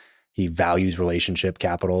connected. He values relationship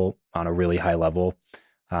capital on a really high level.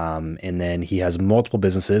 And then he has multiple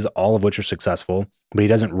businesses, all of which are successful, but he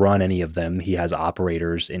doesn't run any of them. He has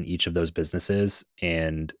operators in each of those businesses.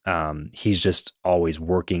 And he's just always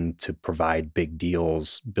working to provide big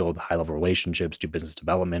deals, build high-level relationships, do business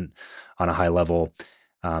development on a high level.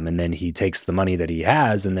 And then he takes the money that he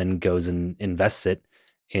has and then goes and invests it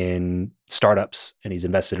in startups. And he's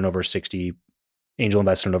invested in angel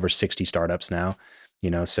invested in over 60 startups now. You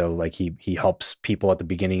know, so like he helps people at the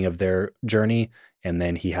beginning of their journey. And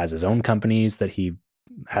then he has his own companies that he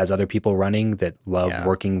has other people running that love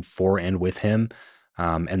working for and with him.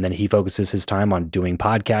 And then he focuses his time on doing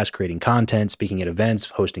podcasts, creating content, speaking at events,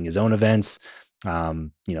 hosting his own events.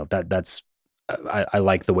 You know, I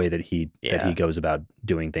like the way that he goes about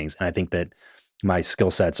doing things. And I think that my skill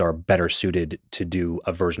sets are better suited to do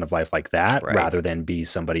a version of life like that rather than be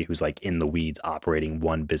somebody who's like in the weeds operating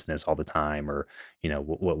one business all the time or, you know,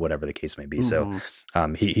 whatever the case may be. So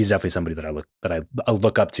he's definitely somebody that I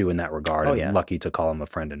look up to in that regard. I'm lucky to call him a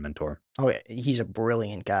friend and mentor. Oh, yeah. He's a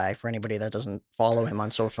brilliant guy for anybody that doesn't follow him on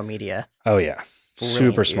social media. Oh, yeah.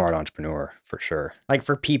 Super smart entrepreneur for sure. Like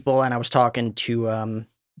for people, and I was talking to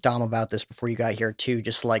Dom about this before you got here too,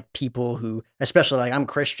 just like people who, especially like I'm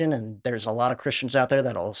Christian and there's a lot of Christians out there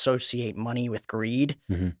that'll associate money with greed.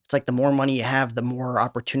 It's like the more money you have, the more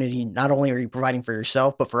opportunity, not only are you providing for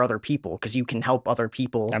yourself, but for other people, because you can help other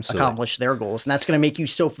people accomplish their goals. And that's going to make you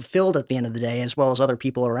so fulfilled at the end of the day, as well as other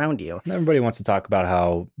people around you. Everybody wants to talk about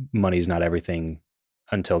how money's not everything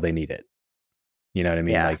until they need it. You know what I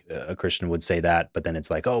mean? Like a Christian would say that, but then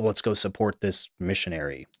it's like, oh, let's go support this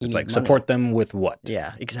missionary. It's like, money. Support them with what?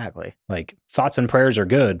 Yeah, exactly. Like thoughts and prayers are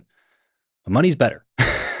good, but money's better.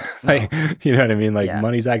 Like, you know what I mean? Like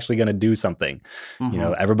money's actually going to do something. You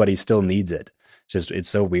know, everybody still needs it. It's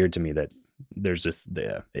so weird to me that there's just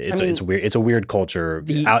it's weird. It's a weird culture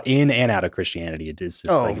out in and out of Christianity. It is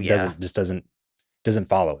just doesn't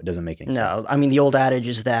follow. It doesn't make any sense. No, I mean, the old adage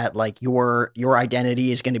is that like your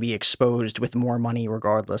identity is going to be exposed with more money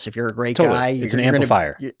regardless. If you're a great guy, it's an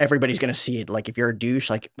amplifier. Everybody's going to see it. Like if you're a douche,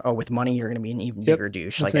 like, oh, with money, you're going to be an even bigger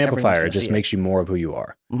douche. It's like an amplifier. It just makes you more of who you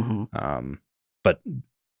are. But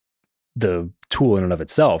the tool in and of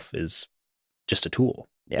itself is just a tool.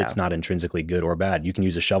 It's not intrinsically good or bad. You can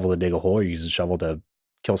use a shovel to dig a hole or use a shovel to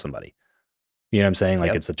kill somebody. You know what I'm saying?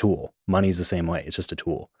 Like it's a tool. Money's the same way. It's just a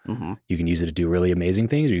tool. You can use it to do really amazing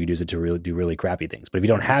things, or you can use it to really do really crappy things. But if you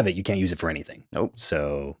don't have it, you can't use it for anything. Nope.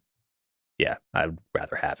 So yeah, I'd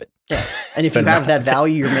rather have it. Yeah. And if you have that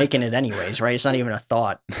value, you're making it anyways, right? It's not even a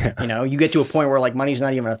thought. You know, you get to a point where like money's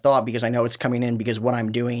not even a thought because I know it's coming in because what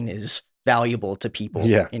I'm doing is valuable to people.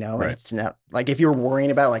 Yeah. You know, and it's not like if you're worrying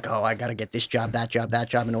about like, oh, I got to get this job, that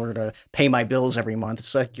job in order to pay my bills every month.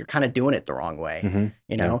 It's like you're kind of doing it the wrong way.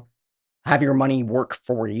 You know, have your money work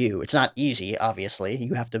for you. It's not easy, obviously.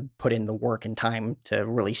 You have to put in the work and time to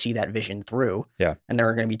really see that vision through. Yeah. And there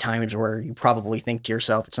are going to be times where you probably think to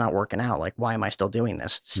yourself, it's not working out. Like, why am I still doing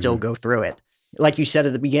this? Still go through it. Like you said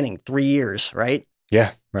at the beginning, 3 years, right?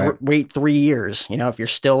 Yeah. Right. Wait 3 years. You know, if you're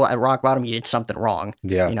still at rock bottom, you did something wrong.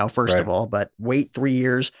 Yeah. You know, first of all, but wait 3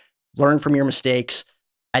 years, learn from your mistakes,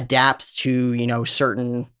 adapt to, you know,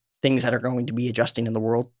 certain things that are going to be adjusting in the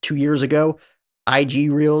world. 2 years ago,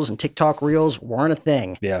 IG reels and TikTok reels weren't a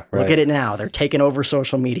thing. Yeah. Look at it now. They're taking over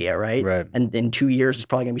social media, right? Right. And in 2 years, it's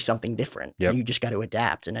probably going to be something different. Yep. You just got to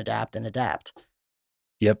adapt and adapt and adapt.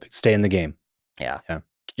 Yep. Stay in the game. Yeah.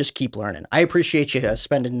 Just keep learning. I appreciate you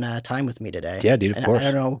spending time with me today. Yeah, dude, of course. I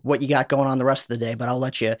don't know what you got going on the rest of the day, but I'll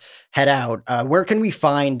let you head out. Where can we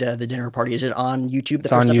find the dinner party? Is it on YouTube?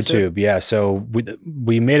 It's on YouTube. Yeah. So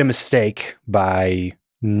we made a mistake by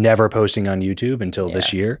never posting on YouTube until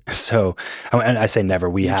this year. So, and I say never,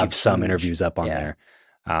 we have some interviews up on there,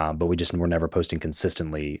 but we're never posting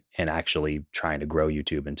consistently and actually trying to grow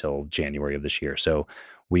YouTube until January of this year. So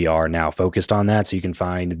we are now focused on that. So you can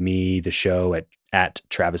find me, the show at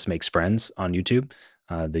Travis Makes Friends on YouTube,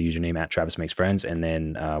 the username at Travis Makes Friends. And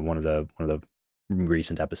then one of the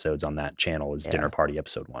recent episodes on that channel is Dinner Party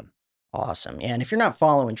Episode 1. Awesome. Yeah, and if you're not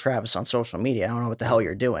following Travis on social media, I don't know what the hell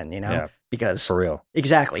you're doing, you know, because for real.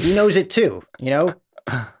 Exactly. He knows it too, you know,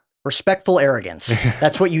 respectful arrogance.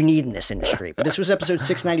 That's what you need in this industry. But this was episode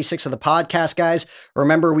 696 of the podcast, guys.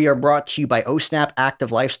 Remember, we are brought to you by OSNAP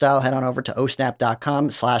Active Lifestyle. Head on over to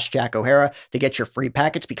osnap.com/Jack O'Hara to get your free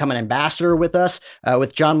packets. Become an ambassador with us,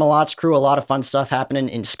 with John Malot's crew. A lot of fun stuff happening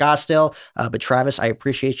in Scottsdale. But Travis, I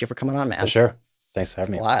appreciate you for coming on, man. For sure. Thanks for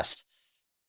having me. Blast.